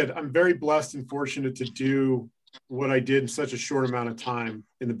 Like I said, I'm very blessed and fortunate to do what I did in such a short amount of time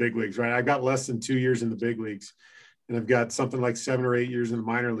in the big leagues, right? I got less than 2 years in the big leagues, and I've got something like 7 or 8 years in the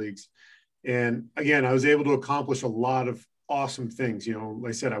minor leagues. And again, I was able to accomplish a lot of awesome things. Like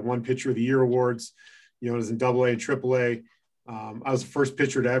I said, I won Pitcher of the Year awards, it was in AA and AAA. I was the first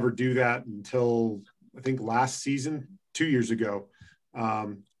pitcher to ever do that until I think last season, 2 years ago.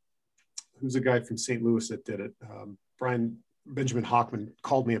 Who's the guy from St. Louis that did it? Benjamin Hockman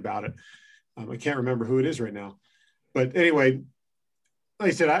called me about it. I can't remember who it is right now. But anyway, like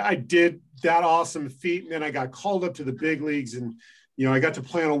I said, I did that awesome feat, and then I got called up to the big leagues, and I got to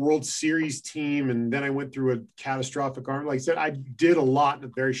play on a World Series team, and then I went through a catastrophic arm. Like I said, I did a lot in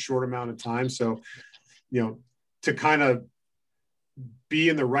a very short amount of time. So, to kind of be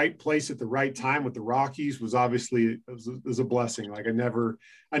in the right place at the right time with the Rockies was obviously was a blessing. Like I never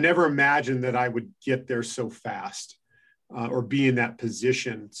imagined that I would get there so fast or be in that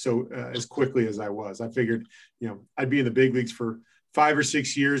position so as quickly as I was. I figured, I'd be in the big leagues for 5 or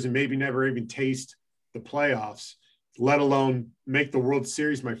 6 years and maybe never even taste the playoffs, let alone make the World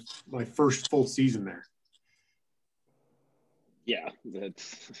Series my first full season there. Yeah,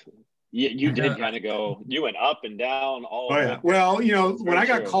 that's you did kind of go. You went up and down all. Oh yeah. Well, when I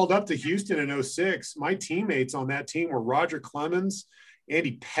got called up to Houston in 06, my teammates on that team were Roger Clemens,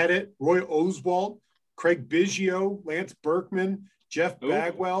 Andy Pettit, Roy Oswalt, Craig Biggio, Lance Berkman, Jeff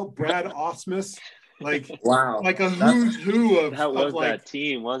Bagwell, Brad Osmus. Like wow, like a who's who of that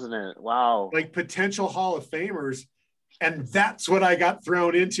team, wasn't it? Wow, like potential Hall of Famers, and that's what I got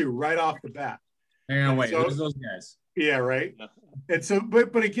thrown into right off the bat. Hang on, wait, who's those guys? Yeah, right. And so,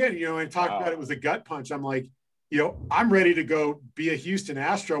 but again, and talk about it was a gut punch. I'm like, I'm ready to go be a Houston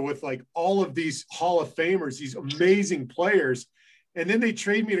Astro with like all of these Hall of Famers, these amazing players. And then they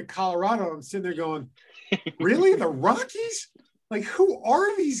trade me to Colorado. I'm sitting there going, really? The Rockies? Like, who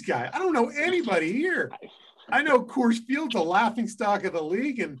are these guys? I don't know anybody here. I know Coors Field's a laughing stock of the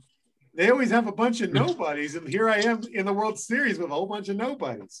league, and they always have a bunch of nobodies. And here I am in the World Series with a whole bunch of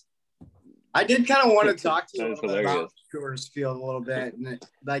nobodies. I did kind of want to talk to you a little bit about Coors Field a little bit. And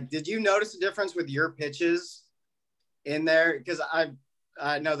like, did you notice a difference with your pitches in there? Because I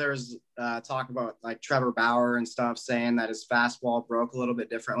know there was talk about like Trevor Bauer and stuff saying that his fastball broke a little bit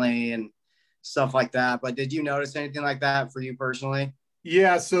differently and stuff like that. But did you notice anything like that for you personally?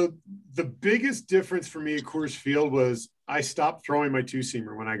 Yeah. So the biggest difference for me at Coors Field was I stopped throwing my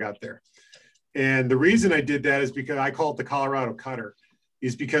two-seamer when I got there. And the reason I did that is because I call it the Colorado cutter.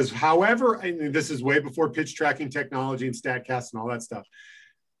 Is because however, this is way before pitch tracking technology and StatCast and all that stuff.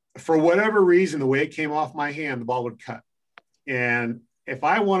 For whatever reason, the way it came off my hand, the ball would cut. And if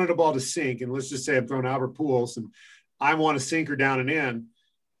I wanted a ball to sink, and let's just say I'm throwing Albert Pujols and I want a sinker down and in,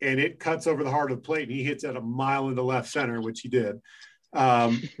 and it cuts over the heart of the plate and he hits at a mile into left center, which he did,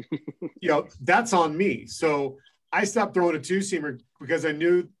 that's on me. So I stopped throwing a two-seamer because I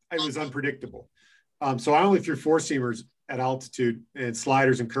knew it was unpredictable. So I only threw four-seamers at altitude and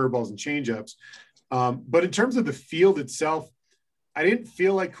sliders and curveballs and changeups. But in terms of the field itself, I didn't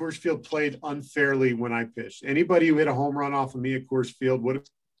feel like Coors Field played unfairly when I pitched. Anybody who hit a home run off of me at Coors Field would have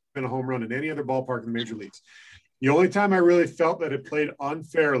been a home run in any other ballpark in the major leagues. The only time I really felt that it played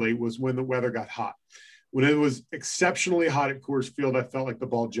unfairly was when the weather got hot. When it was exceptionally hot at Coors Field, I felt like the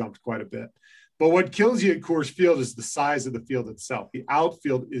ball jumped quite a bit. But what kills you at Coors Field is the size of the field itself. The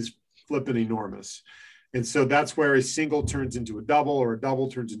outfield is flipping enormous. And so that's where a single turns into a double, or a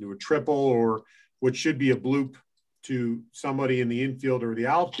double turns into a triple, or what should be a bloop to somebody in the infield or the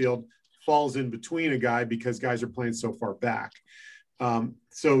outfield falls in between a guy because guys are playing so far back.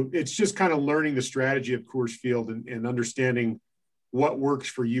 So it's just kind of learning the strategy of Coors Field and understanding what works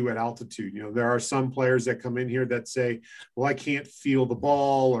for you at altitude. There are some players that come in here that say, well, I can't feel the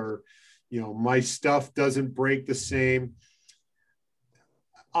ball, or, my stuff doesn't break the same.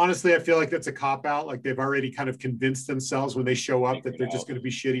 Honestly, I feel like that's a cop-out. Like they've already kind of convinced themselves when they show up that they're just going to be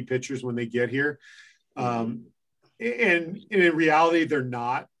shitty pitchers when they get here. And in reality, they're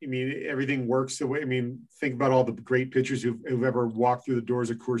not. I mean, everything works the way. I mean, think about all the great pitchers who've ever walked through the doors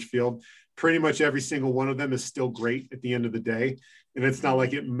of Coors Field. pretty much every single one of them is still great at the end of the day. And it's not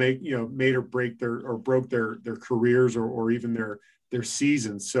like it made or broke their careers or even their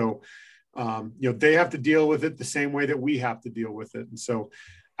seasons. So, they have to deal with it the same way that we have to deal with it. And so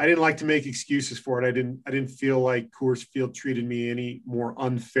I didn't like to make excuses for it. I didn't feel like Coors Field treated me any more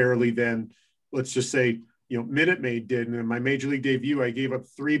unfairly than, let's just say, Minute Maid did. And in my major league debut, I gave up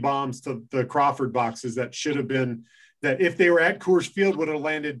 3 bombs to the Crawford boxes that should have been, that if they were at Coors Field would have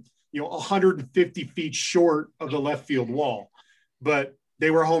landed, 150 feet short of the left field wall, but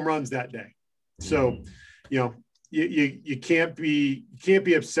they were home runs that day. So, you can't be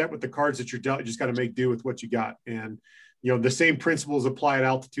upset with the cards that you're dealt. You just got to make do with what you got. And, the same principles apply at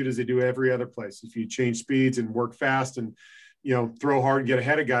altitude as they do every other place. If you change speeds and work fast and, throw hard and get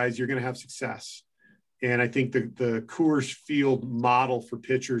ahead of guys, you're going to have success. And I think the Coors Field model for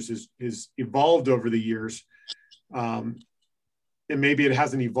pitchers is evolved over the years. And maybe it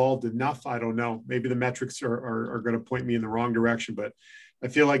hasn't evolved enough. I don't know. Maybe the metrics are going to point me in the wrong direction, but I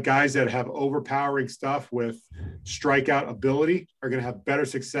feel like guys that have overpowering stuff with strikeout ability are going to have better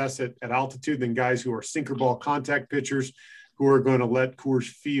success at altitude than guys who are sinker ball contact pitchers who are going to let Coors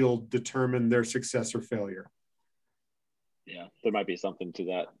Field determine their success or failure. Yeah, there might be something to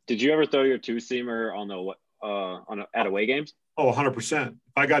that. Did you ever throw your 2-seamer at away games? Oh, 100%. If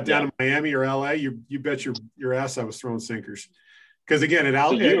I got down to Miami or LA, you bet your ass I was throwing sinkers. Because again,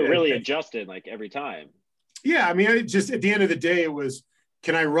 so you were really adjusted like every time. Yeah, I mean, it just at the end of the day, it was,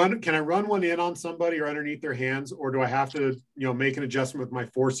 can I run one in on somebody or underneath their hands, or do I have to make an adjustment with my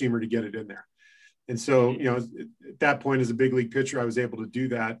 4-seamer to get it in there? And so at that point, as a big league pitcher, I was able to do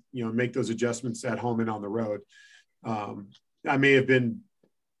that. Make those adjustments at home and on the road. I may have been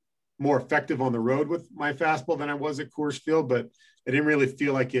more effective on the road with my fastball than I was at Coors Field, but I didn't really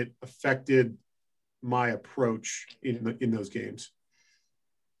feel like it affected my approach in those games.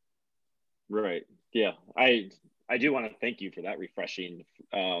 Right. Yeah. I do want to thank you for that refreshing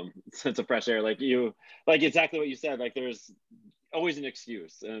sense of fresh air. Like exactly what you said. Like there's always an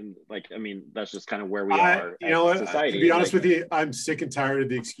excuse, and that's just kind of where we are. Society. To be honest with you, I'm sick and tired of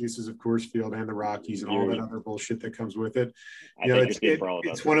the excuses of Coors Field and the Rockies and all that other bullshit that comes with it.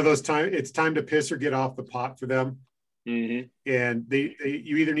 It's one of those times. It's time to piss or get off the pot for them. Mm-hmm. And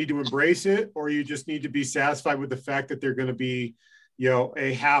you either need to embrace it or you just need to be satisfied with the fact that they're going to be,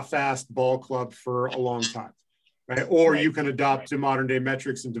 a half-assed ball club for a long time, right? Or you can adopt to modern day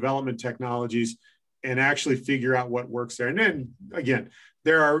metrics and development technologies and actually figure out what works there. And then again,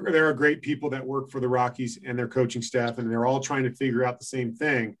 there are great people that work for the Rockies and their coaching staff, and they're all trying to figure out the same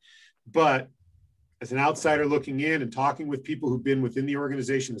thing. But as an outsider looking in and talking with people who've been within the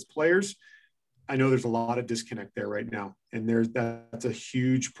organization as players, I know there's a lot of disconnect there right now. And that's a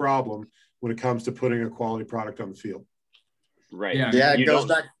huge problem when it comes to putting a quality product on the field. Right. Yeah. It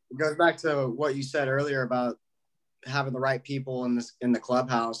goes back to what you said earlier about having the right people in the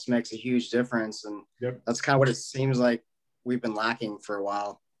clubhouse makes a huge difference. And that's kind of what it seems like we've been lacking for a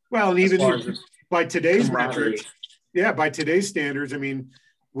while. Well, and even by today's metrics, by today's standards, I mean,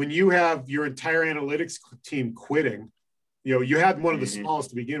 when you have your entire analytics team quitting, you had one of the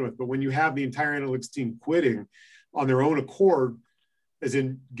smallest to begin with, but when you have the entire analytics team quitting on their own accord, as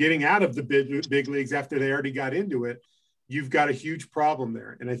in getting out of the big leagues after they already got into it, you've got a huge problem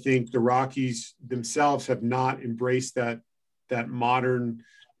there. And I think the Rockies themselves have not embraced that modern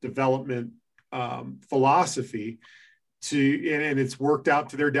development philosophy and it's worked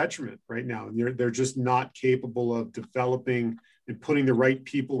out to their detriment right now. And they're just not capable of developing and putting the right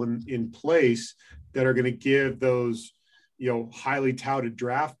people in place that are going to give those, highly touted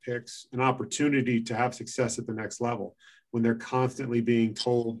draft picks an opportunity to have success at the next level when they're constantly being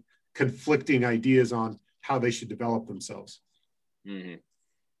told conflicting ideas on how they should develop themselves. Mm-hmm.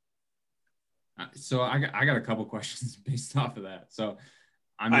 So I got a couple questions based off of that. So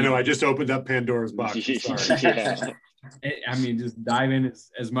I know I just opened up Pandora's box. Sorry. I mean, just dive in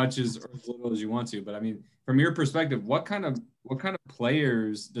as much or as little as you want to. But I mean, from your perspective, what kind of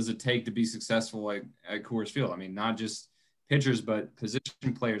players does it take to be successful at Coors Field? I mean, not just pitchers, but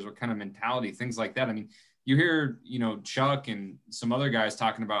position players. What kind of mentality, things like that. I mean, you hear, Chuck and some other guys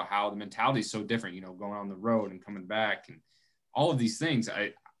talking about how the mentality is so different, going on the road and coming back and all of these things.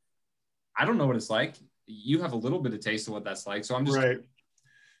 I don't know what it's like. You have a little bit of taste of what that's like. So I'm just right.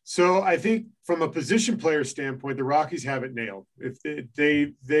 So I think from a position player standpoint, the Rockies have it nailed. If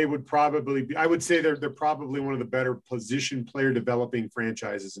they would probably be, I would say they're probably one of the better position player developing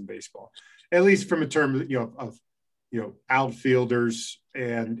franchises in baseball, at least from a term of outfielders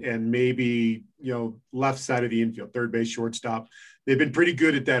and maybe, left side of the infield, third base, shortstop. They've been pretty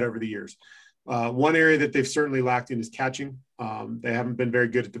good at that over the years. One area that they've certainly lacked in is catching. They haven't been very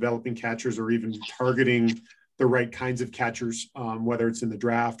good at developing catchers or even targeting the right kinds of catchers, whether it's in the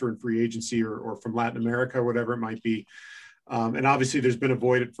draft or in free agency or from Latin America or whatever it might be. And obviously there's been a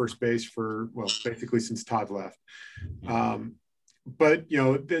void at first base for, well, basically since Todd left. But,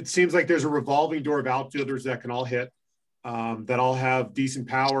 it seems like there's a revolving door of outfielders that can all hit, that all have decent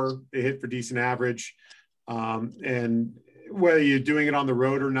power. They hit for decent average. And whether you're doing it on the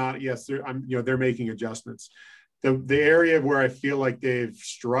road or not, yes, they're making adjustments. The area where I feel like they've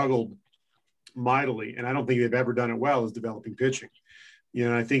struggled mightily, and I don't think they've ever done it well, is developing pitching.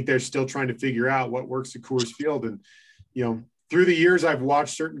 I think they're still trying to figure out what works at Coors Field. And, through the years, I've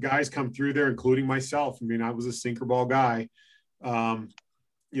watched certain guys come through there, including myself. I mean, I was a sinker ball guy. I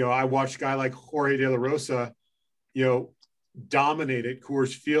watched a guy like Jorge De La Rosa, dominate at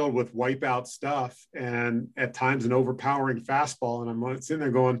Coors Field with wipeout stuff and at times an overpowering fastball. And I'm sitting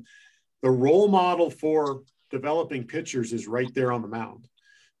there going, the role model for developing pitchers is right there on the mound.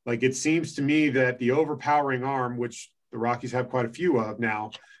 Like, it seems to me that the overpowering arm, which the Rockies have quite a few of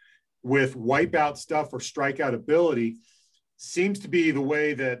now, with wipeout stuff or strikeout ability, seems to be the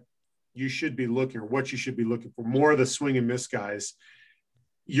way that you should be looking, or what you should be looking for. More of the swing and miss guys.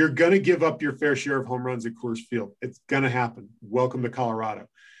 You're going to give up your fair share of home runs at Coors Field. It's going to happen. Welcome to Colorado.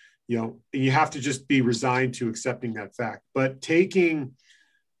 And you have to just be resigned to accepting that fact. But taking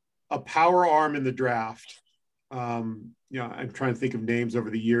a power arm in the draft, I'm trying to think of names over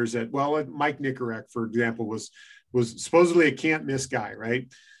the years Mike Nicorek, for example, was supposedly a can't miss guy, right?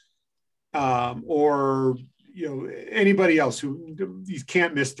 Or anybody else who these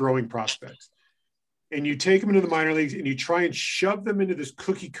can't miss throwing prospects. And you take them into the minor leagues and you try and shove them into this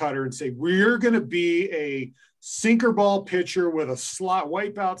cookie cutter and say, we're going to be a sinker ball pitcher with a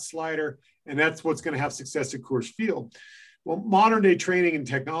wipeout slider, and that's what's going to have success at Coors Field. Well, modern day training and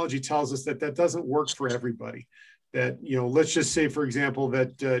technology tells us that doesn't work for everybody. That, let's just say, for example,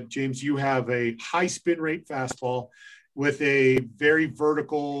 that James, you have a high spin rate fastball with a very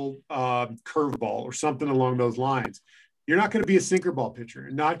vertical curveball or something along those lines. You're not going to be a sinker ball pitcher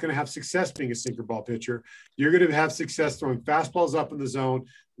and not going to have success being a sinker ball pitcher. You're going to have success throwing fastballs up in the zone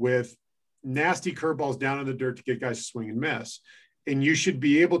with nasty curveballs down in the dirt to get guys to swing and miss. And you should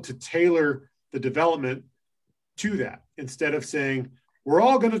be able to tailor the development to that, instead of saying, we're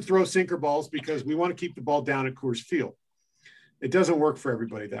all going to throw sinker balls because we want to keep the ball down at Coors Field. It doesn't work for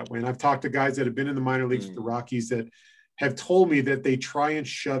everybody that way. And I've talked to guys that have been in the minor leagues with the Rockies that have told me that they try and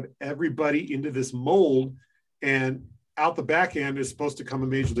shove everybody into this mold, and out the back end is supposed to come a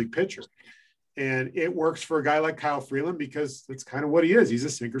major league pitcher. And it works for a guy like Kyle Freeland because that's kind of what he is. He's a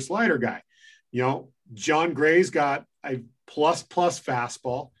sinker slider guy. John Gray's got a plus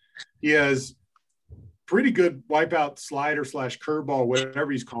fastball. He has pretty good wipeout slider / curveball,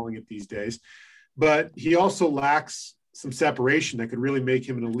 whatever he's calling it these days. But he also lacks some separation that could really make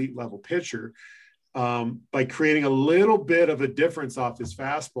him an elite level pitcher, by creating a little bit of a difference off his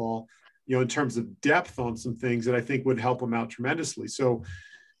fastball, in terms of depth on some things that I think would help him out tremendously. So,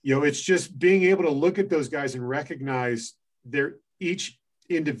 it's just being able to look at those guys and recognize each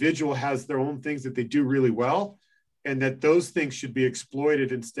individual has their own things that they do really well, and that those things should be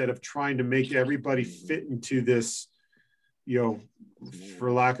exploited instead of trying to make everybody fit into this,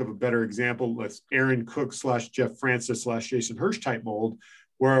 for lack of a better example, let's Aaron Cook / Jeff Francis / Jason Hirsh type mold,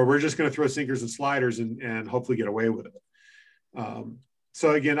 where we're just going to throw sinkers and sliders and hopefully get away with it.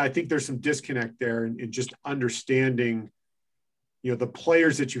 So again, I think there's some disconnect there in just understanding, the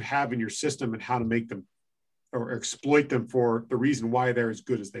players that you have in your system and how to make them or exploit them for the reason why they're as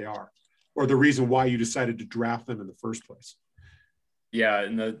good as they are, or the reason why you decided to draft them in the first place. Yeah,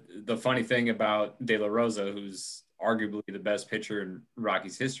 and the funny thing about De La Rosa, who's arguably the best pitcher in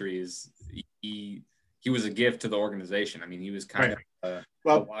Rockies history, is he was a gift to the organization. I mean, he was kind of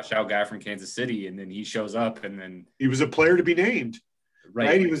a washout guy from Kansas City, and then he shows up, and then he was a player to be named.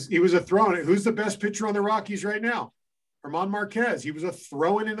 Right. He was a throw-in. Who's the best pitcher on the Rockies right now? German Marquez. He was a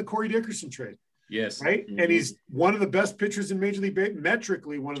throw-in in the Corey Dickerson trade. Yes. Right. Mm-hmm. And he's one of the best pitchers in Major League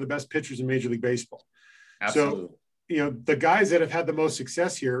metrically one of the best pitchers in Major League Baseball. Absolutely. So, the guys that have had the most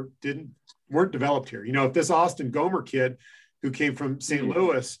success here weren't developed here. If this Austin Gomer kid who came from St.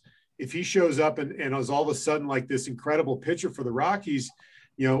 Louis, if he shows up and is all of a sudden like this incredible pitcher for the Rockies,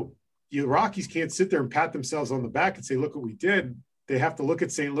 the Rockies can't sit there and pat themselves on the back and say, look what we did. They have to look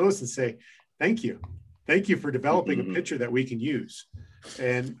at St. Louis and say, thank you for developing a pitcher that we can use.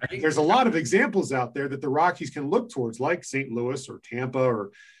 And there's a lot of examples out there that the Rockies can look towards, like St. Louis or Tampa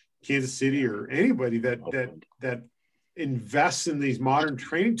or Kansas City or anybody that invests in these modern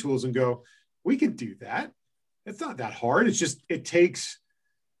training tools and go, we could do that. It's not that hard. It's just, it takes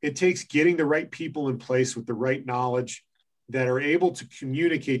getting the right people in place with the right knowledge that are able to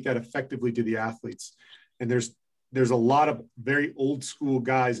communicate that effectively to the athletes. And there's a lot of very old school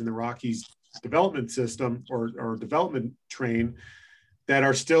guys in the Rockies development system or development train that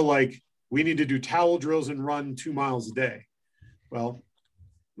are still like, we need to do towel drills and run 2 miles a day. Well,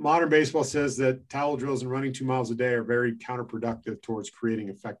 modern baseball says that towel drills and running 2 miles a day are very counterproductive towards creating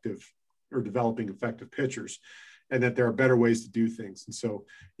effective or developing effective pitchers, and that there are better ways to do things. And so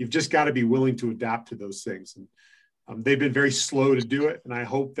you've just got to be willing to adapt to those things. And they've been very slow to do it. And I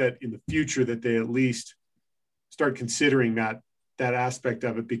hope that in the future that they at least start considering that aspect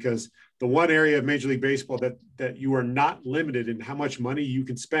of it, because the one area of Major League Baseball that you are not limited in how much money you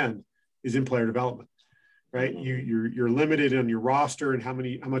can spend is in player development, right? You're limited on your roster and how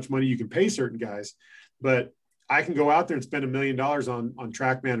much money you can pay certain guys, but I can go out there and spend $1 million on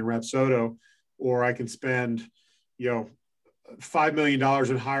TrackMan and Rapsodo, or I can spend, $5 million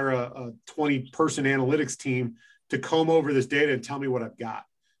and hire a 20-person analytics team to comb over this data and tell me what I've got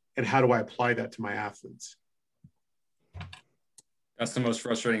and how do I apply that to my athletes. That's the most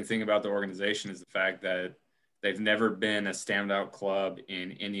frustrating thing about the organization, is the fact that they've never been a standout club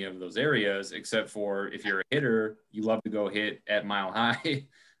in any of those areas, except for if you're a hitter, you love to go hit at Mile High.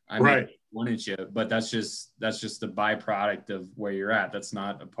 Right. One inch, but that's just the byproduct of where you're at. That's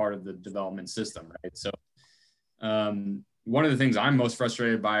not a part of the development system, right? So one of the things I'm most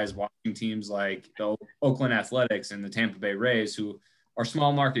frustrated by is watching teams like the Oakland Athletics and the Tampa Bay Rays, who are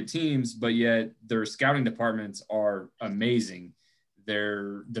small market teams, but yet their scouting departments are amazing.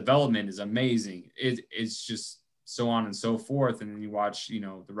 Their development is amazing. It's just so on and so forth. And then you watch,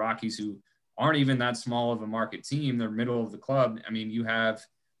 the Rockies, who aren't even that small of a market team. They're middle of the club. I mean, you have,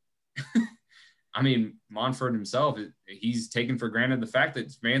 Monfort himself, he's taken for granted the fact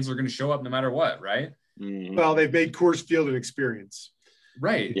that fans are going to show up no matter what, right? Well, they've made Coors Field an experience.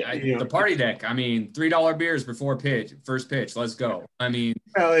 Right. Yeah. The party deck, $3 beers before first pitch. Let's go.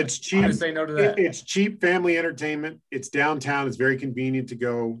 Well, it's cheap. I say no to that. It's cheap family entertainment. It's downtown. It's very convenient to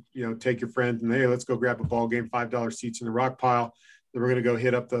go, take your friends and, hey, let's go grab a ball game, $5 seats in the rock pile. Then we're going to go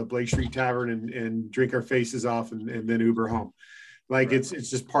hit up the Blake Street Tavern and drink our faces off and then Uber home. Like, right. It's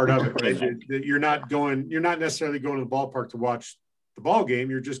just part of it, right? You're not necessarily going to the ballpark to watch the ball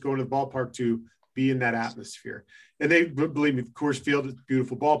game. You're just going to the ballpark to be in that atmosphere. And they, believe me, Coors Field is a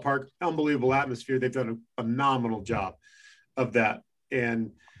beautiful ballpark, unbelievable atmosphere. They've done a phenomenal job of that.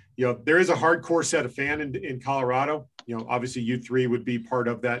 And, there is a hardcore set of fan in Colorado. Obviously U3 would be part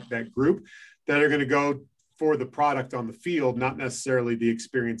of that group that are going to go for the product on the field, not necessarily the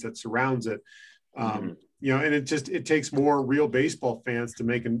experience that surrounds it. And it takes more real baseball fans to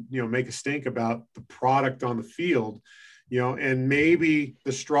make a stink about the product on the field, and maybe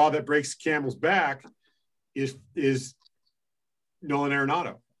the straw that breaks the camel's back is Nolan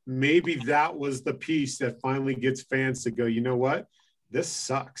Arenado. Maybe that was the piece that finally gets fans to go, you know what? This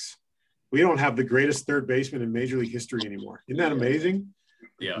sucks. We don't have the greatest third baseman in Major League history anymore. Isn't that amazing?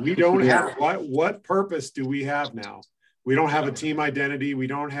 Yeah. We don't have what purpose do we have now? We don't have a team identity. We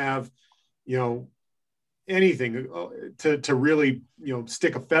don't have, anything to really,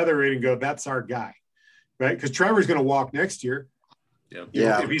 stick a feather in and go, that's our guy, right? Because Trevor's going to walk next year.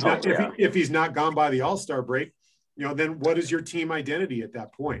 Yeah. If he's not gone by the All-Star break, then what is your team identity at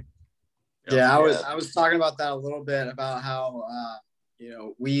that point? Yeah, I was talking about that a little bit about how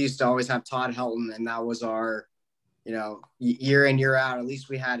we used to always have Todd Helton, and that was our, year in, year out. At least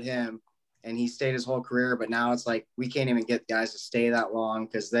we had him, and he stayed his whole career. But now it's like we can't even get guys to stay that long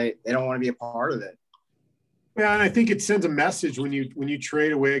because they don't want to be a part of it. Yeah, and I think it sends a message when you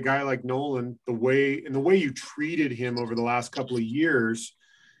trade away a guy like Nolan, the way you treated him over the last couple of years,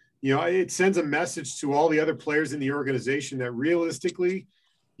 it sends a message to all the other players in the organization that realistically,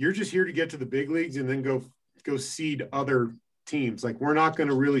 you're just here to get to the big leagues and then go seed other teams. Like, we're not going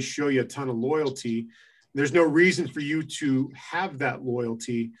to really show you a ton of loyalty. There's no reason for you to have that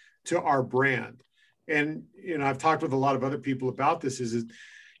loyalty to our brand. And, I've talked with a lot of other people about this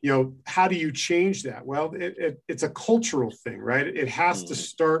how do you change that? Well, it's a cultural thing, right? It has to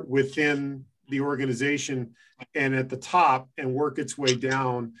start within the organization and at the top and work its way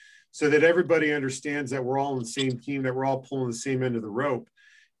down so that everybody understands that we're all on the same team, that we're all pulling the same end of the rope.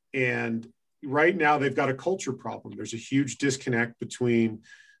 And right now they've got a culture problem. There's a huge disconnect between,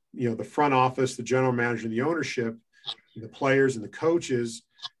 the front office, the general manager, and the ownership, and the players and the coaches.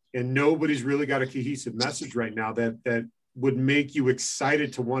 And nobody's really got a cohesive message right now that would make you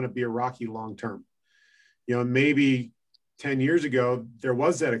excited to want to be a Rocky long-term. Maybe 10 years ago, there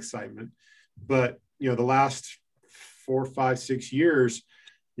was that excitement, but, the last 4, 5, 6 years,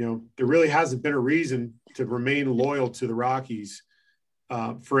 there really hasn't been a reason to remain loyal to the Rockies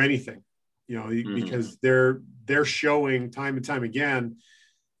for anything. because they're showing time and time again,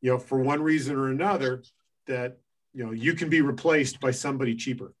 for one reason or another, that, you can be replaced by somebody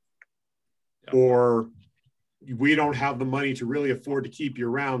cheaper, or we don't have the money to really afford to keep you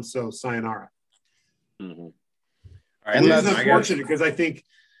around. So sayonara. All right, and that's unfortunate, because I think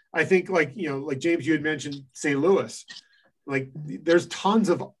like James, you had mentioned St. Louis, like there's tons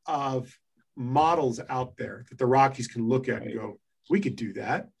of models out there that the Rockies can look at and go, we could do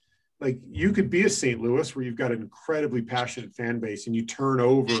that. Like you could be a St. Louis where you've got an incredibly passionate fan base and you turn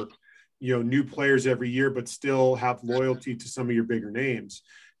over, new players every year, but still have loyalty to some of your bigger names.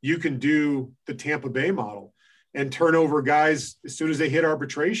 You can do the Tampa Bay model and turn over guys as soon as they hit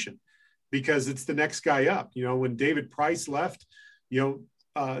arbitration, because it's the next guy up. When David Price left,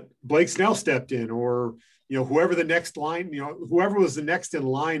 Blake Snell stepped in, or, whoever the next line, whoever was the next in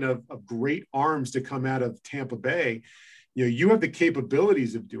line of great arms to come out of Tampa Bay, you have the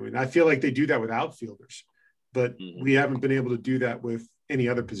capabilities of doing that. I feel like they do that with outfielders, but we haven't been able to do that with any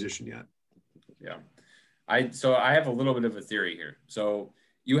other position yet. Yeah. So I have a little bit of a theory here. So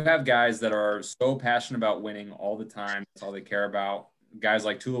you have guys that are so passionate about winning all the time. That's all they care about. Guys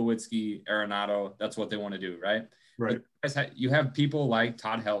like Tulowitzki, Arenado, that's what they want to do, right? Right. You have people like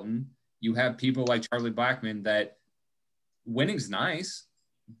Todd Helton. You have people like Charlie Blackmon that winning's nice,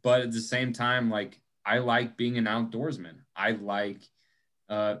 but at the same time, like, I like being an outdoorsman. I like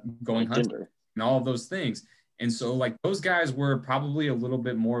going hunting and all of those things. And so, like, those guys were probably a little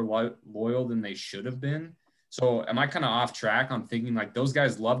bit more loyal than they should have been. So am I kind of off track on thinking like those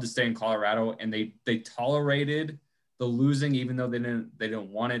guys love to stay in Colorado and they tolerated the losing, even though they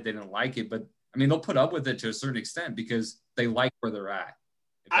didn't want it, they didn't like it, but I mean, they'll put up with it to a certain extent because they like where they're at.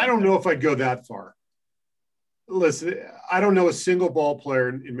 I don't know if I'd go that far. Listen, I don't know a single ball player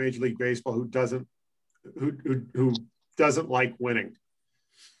in Major League Baseball who doesn't like winning.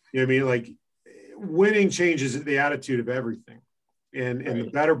 You know what I mean? Like, winning changes the attitude of everything. And the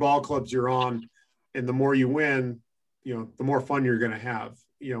better ball clubs you're on, and the more you win, the more fun you're going to have.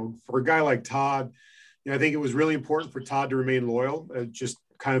 For a guy like Todd, I think it was really important for Todd to remain loyal, just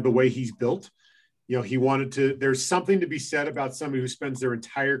kind of the way he's built. He wanted to, there's something to be said about somebody who spends their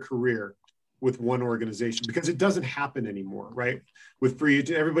entire career with one organization, because it doesn't happen anymore, right? With free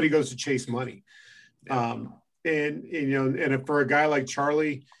agent, everybody goes to chase money. And for a guy like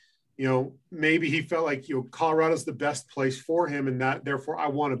Charlie, maybe he felt like, Colorado's the best place for him, and that therefore I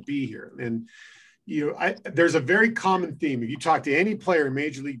want to be here. And, there's a very common theme. If you talk to any player in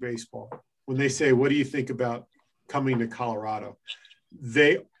Major League Baseball, when they say, what do you think about coming to Colorado?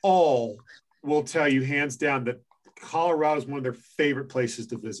 They all will tell you hands down that Colorado is one of their favorite places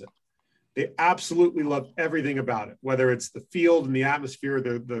to visit. They absolutely love everything about it, whether it's the field and the atmosphere,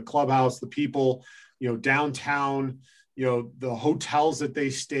 the clubhouse, the people, downtown, the hotels that they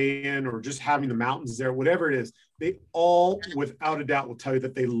stay in, or just having the mountains there, whatever it is. They all, without a doubt, will tell you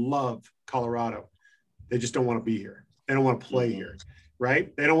that they love Colorado. They just don't want to be here. They don't want to play here,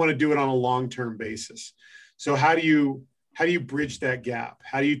 right? They don't want to do it on a long-term basis. So how do you bridge that gap?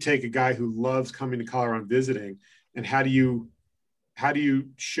 How do you take a guy who loves coming to Colorado and visiting, and how do you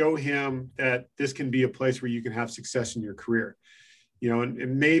show him that this can be a place where you can have success in your career?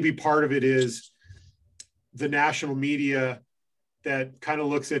 And maybe part of it is the national media that kind of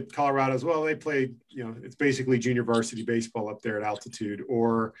looks at Colorado as, well, they play, it's basically junior varsity baseball up there at altitude,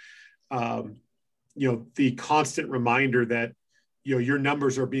 or, the constant reminder that, your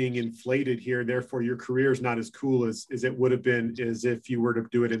numbers are being inflated here. Therefore, your career is not as cool as it would have been as if you were to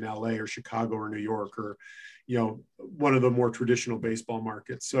do it in LA or Chicago or New York, or, one of the more traditional baseball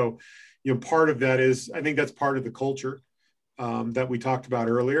markets. So, part of that is, I think that's part of the culture that we talked about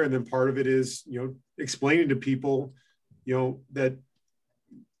earlier. And then part of it is, explaining to people, that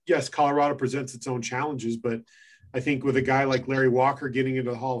yes, Colorado presents its own challenges, but I think with a guy like Larry Walker getting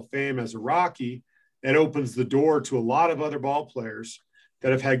into the Hall of Fame as a Rocky, it opens the door to a lot of other ball players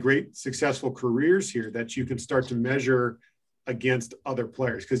that have had great successful careers here that you can start to measure against other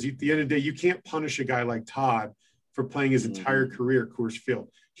players. Because at the end of the day, you can't punish a guy like Todd for playing his entire career at Coors Field.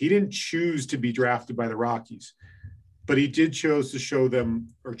 He didn't choose to be drafted by the Rockies, but he did choose to show them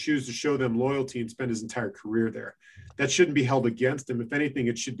loyalty and spend his entire career there. That shouldn't be held against him. If anything,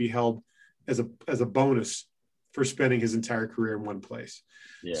 it should be held as a bonus for spending his entire career in one place.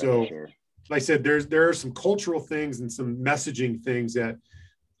 Yeah, so sure. Like I said, there are some cultural things and some messaging things that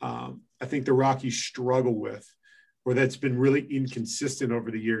I think the Rockies struggle with, or that's been really inconsistent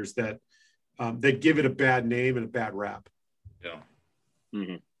over the years, that give it a bad name and a bad rap. Yeah.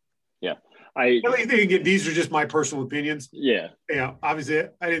 Mm-hmm. Yeah. Again, these are just my personal opinions. Yeah. Obviously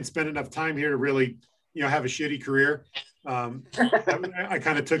I didn't spend enough time here to really, have a shitty career. I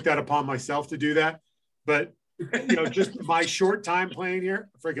kind of took that upon myself to do that. But, you know, just my short time playing here,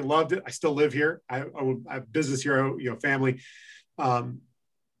 I freaking loved it. I still live here. I have business here, you know, family.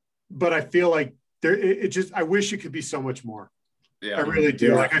 But I feel like I wish it could be so much more. Yeah, I really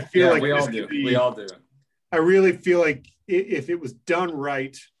do. Like, I feel like we all do. We all do. I really feel like if it was done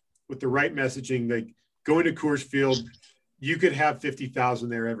right with the right messaging, like going to Coors Field, you could have 50,000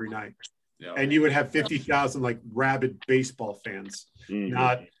 there every night. Yeah. And you would have 50,000 like rabid baseball fans,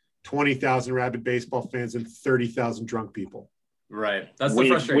 not 20,000 rabid baseball fans and 30,000 drunk people. Right. That's the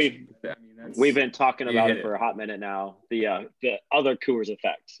frustration. We've been talking about it for a hot minute now. The other Coors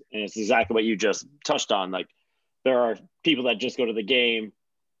effect, and it's exactly what you just touched on. Like, there are people that just go to the game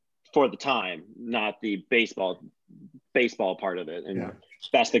for the time, not the baseball part of it, and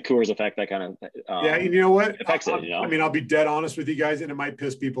that's the Coors effect that kind of and you know what affects it. You know, I mean, I'll be dead honest with you guys, and it might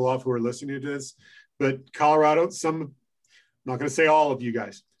piss people off who are listening to this, but Colorado, I'm not going to say all of you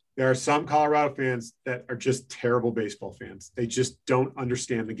guys. There are some Colorado fans that are just terrible baseball fans. They just don't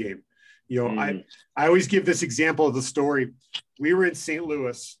understand the game. You know, I always give this example of the story. We were in St.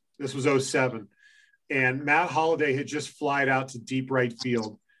 Louis. This was 2007. And Matt Holliday had just flied out to deep right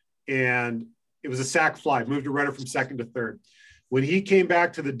field. And it was a sac fly, moved a runner from second to third. When he came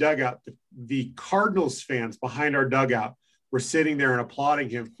back to the dugout, the Cardinals fans behind our dugout were sitting there and applauding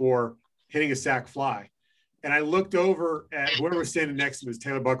him for hitting a sac fly. And I looked over at whoever was standing next to him, was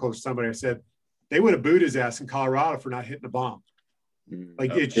Taylor Buckle or somebody. I said, they would have booed his ass in Colorado for not hitting a bomb.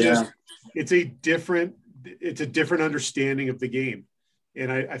 Like, it's just, it's a different understanding of the game.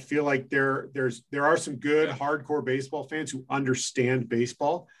 And I feel like there are some good hardcore baseball fans who understand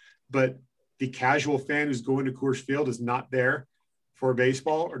baseball, but the casual fan who's going to Coors Field is not there for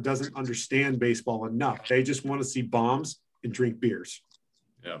baseball or doesn't understand baseball enough. They just want to see bombs and drink beers.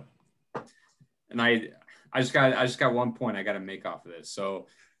 Yeah. And I just got one point I got to make off of this. So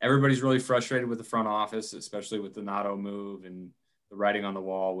everybody's really frustrated with the front office, especially with the Nato move and the writing on the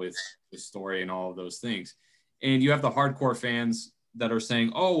wall with the story and all of those things. And you have the hardcore fans that are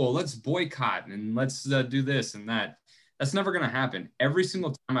saying, oh, well, let's boycott and let's do this and that. That's never going to happen. Every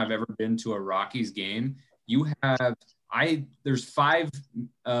single time I've ever been to a Rockies game, there's 5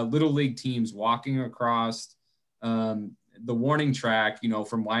 little league teams walking across the warning track, you know,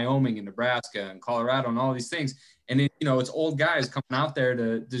 from Wyoming and Nebraska and Colorado and all these things. And it's old guys coming out there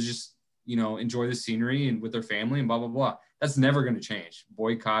to just, you know, enjoy the scenery and with their family and blah, blah, blah. That's never going to change.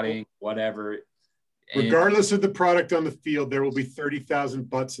 Boycotting, whatever. Regardless of the product on the field, there will be 30,000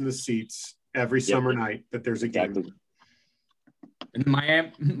 butts in the seats every summer night that there's a game. And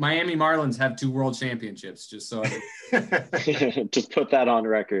Miami Marlins have 2 world championships, just so just put that on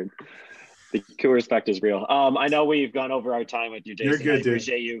record. The Coors effect is real. I know we've gone over our time with you, Jason. You're good, I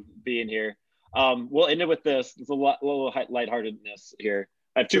appreciate you being here. We'll end it with this. It's a little lightheartedness here.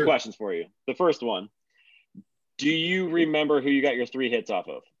 I have 2 questions for you. The first one, do you remember who you got your 3 hits off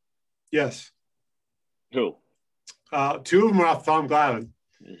of? Yes. Who? 2 of them were off Tom Glavine.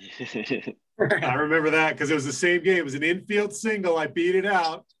 I remember that because it was the same game. It was an infield single. I beat it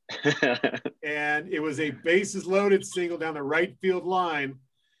out. And it was a bases loaded single down the right field line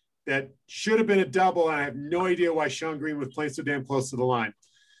that should have been a double. And I have no idea why Sean Green was playing so damn close to the line.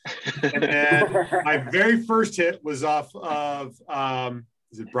 And then my very first hit was off of,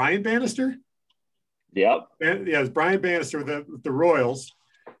 is it Brian Bannister? Yep. Yeah, it was Brian Bannister with the Royals.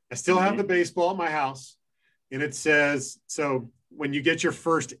 I still have the baseball at my house. And it says, so when you get your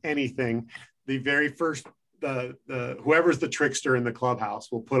first anything, the very first, whoever's the trickster in the clubhouse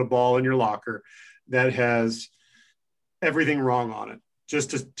will put a ball in your locker that has everything wrong on it, just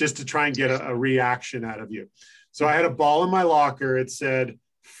to try and get a reaction out of you. So I had a ball in my locker. It said,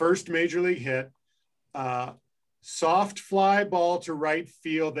 first major league hit, soft fly ball to right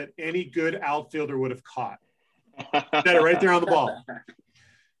field that any good outfielder would have caught. Said it right there on the ball.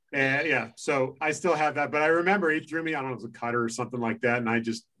 And yeah, so I still have that, but I remember he threw me, I don't know, it was a cutter or something like that. And I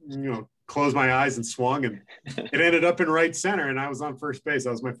just, closed my eyes and swung, and it ended up in right center. And I was on first base. That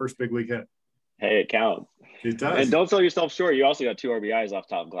was my first big league hit. Hey, it counts. It does. And don't sell yourself short. You also got 2 RBIs off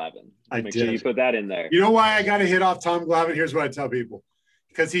Tom Glavine. Make sure you put that in there. You know why I got a hit off Tom Glavine? Here's what I tell people.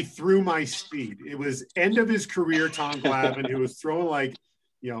 Because he threw my speed. It was end of his career, Tom Glavine. He was throwing like,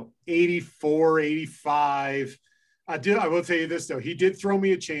 84, 85. I will tell you this, though. He did throw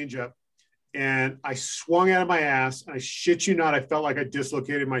me a changeup, and I swung out of my ass. And I shit you not, I felt like I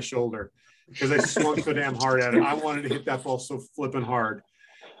dislocated my shoulder because I swung so damn hard at it. I wanted to hit that ball so flipping hard.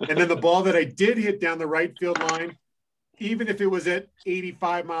 And then the ball that I did hit down the right field line, even if it was at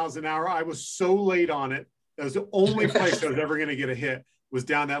 85 miles an hour, I was so late on it. That was the only place I was ever going to get a hit. was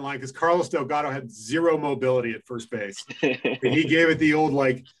down that line because Carlos Delgado had zero mobility at first base. And he gave it the old,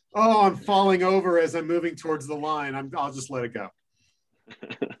 like, oh, I'm falling over as I'm moving towards the line. I'll just let it go.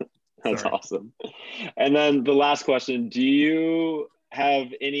 That's awesome. And then the last question, do you have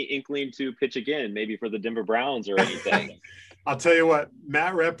any inkling to pitch again, maybe for the Denver Browns or anything? I'll tell you what,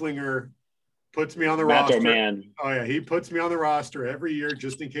 Matt Replinger puts me on the roster. Man. Oh, yeah, he puts me on the roster every year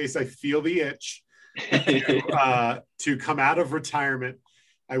just in case I feel the itch to come out of retirement.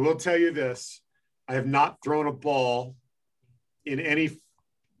 I will tell you this. I have not thrown a ball in any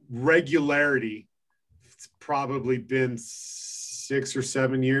regularity. It's probably been 6 or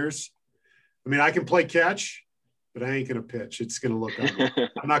 7 years. I mean, I can play catch, but I ain't going to pitch. It's going to look ugly.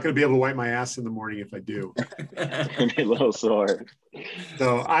 I'm not going to be able to wipe my ass in the morning if I do. It's going to be a little sore.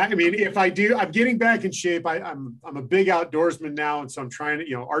 So, I mean, if I do, I'm getting back in shape. I'm a big outdoorsman now, and so I'm trying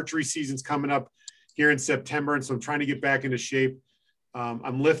to, archery season's coming up here in September, and so I'm trying to get back into shape.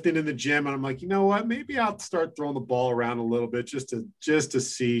 I'm lifting in the gym, and I'm like, you know what? Maybe I'll start throwing the ball around a little bit just to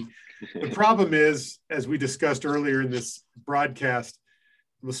see. The problem is, as we discussed earlier in this broadcast,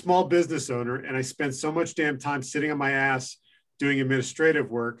 I'm a small business owner, and I spend so much damn time sitting on my ass doing administrative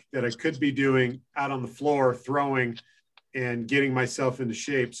work that I could be doing out on the floor, throwing and getting myself into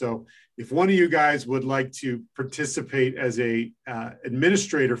shape. So if one of you guys would like to participate as a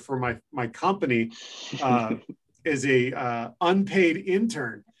administrator for my company, as a unpaid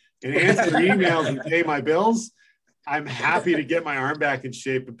intern and answer emails and pay my bills, I'm happy to get my arm back in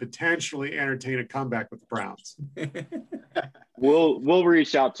shape and potentially entertain a comeback with the Browns. We'll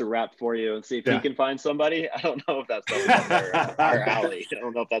reach out to Rep for you and see if he can find somebody. I don't know if that's our alley. I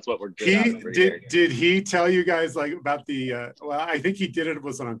don't know if that's what we're doing. Did he tell you guys like about the well, I think he did it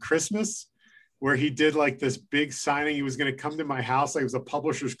was on Christmas where he did like this big signing. He was going to come to my house. Like it was a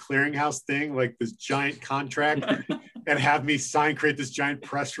publisher's clearinghouse thing, like this giant contract and have me create this giant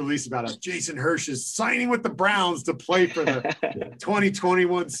press release about Jason Hirsh is signing with the Browns to play for the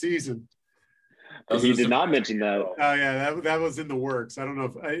 2021 season. He did not mention that. Oh yeah, that was in the works. I don't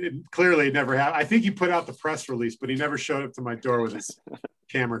know if clearly it never happened. I think he put out the press release, but he never showed up to my door with his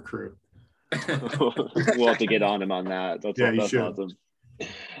camera crew. We'll have to get on him on that. That's awesome.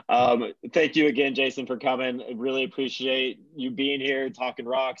 Thank you again, Jason, for coming. I really appreciate you being here, talking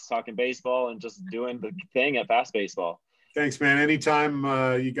rocks, talking baseball, and just doing the thing at Fast Baseball. Thanks, man. Anytime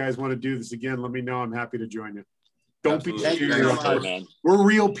you guys want to do this again, let me know. I'm happy to join you. Don't be scared, man. We're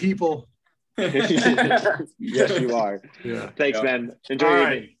real people. Yes, you are. Yeah. Thanks, man. Enjoy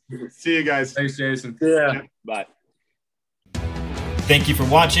your evening. See you guys. Thanks, Jason. Yeah. Bye. Thank you for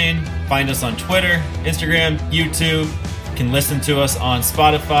watching. Find us on Twitter, Instagram, YouTube. You can listen to us on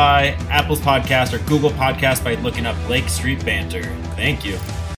Spotify, Apple's Podcast, or Google Podcast by looking up Lake Street Banter. Thank you.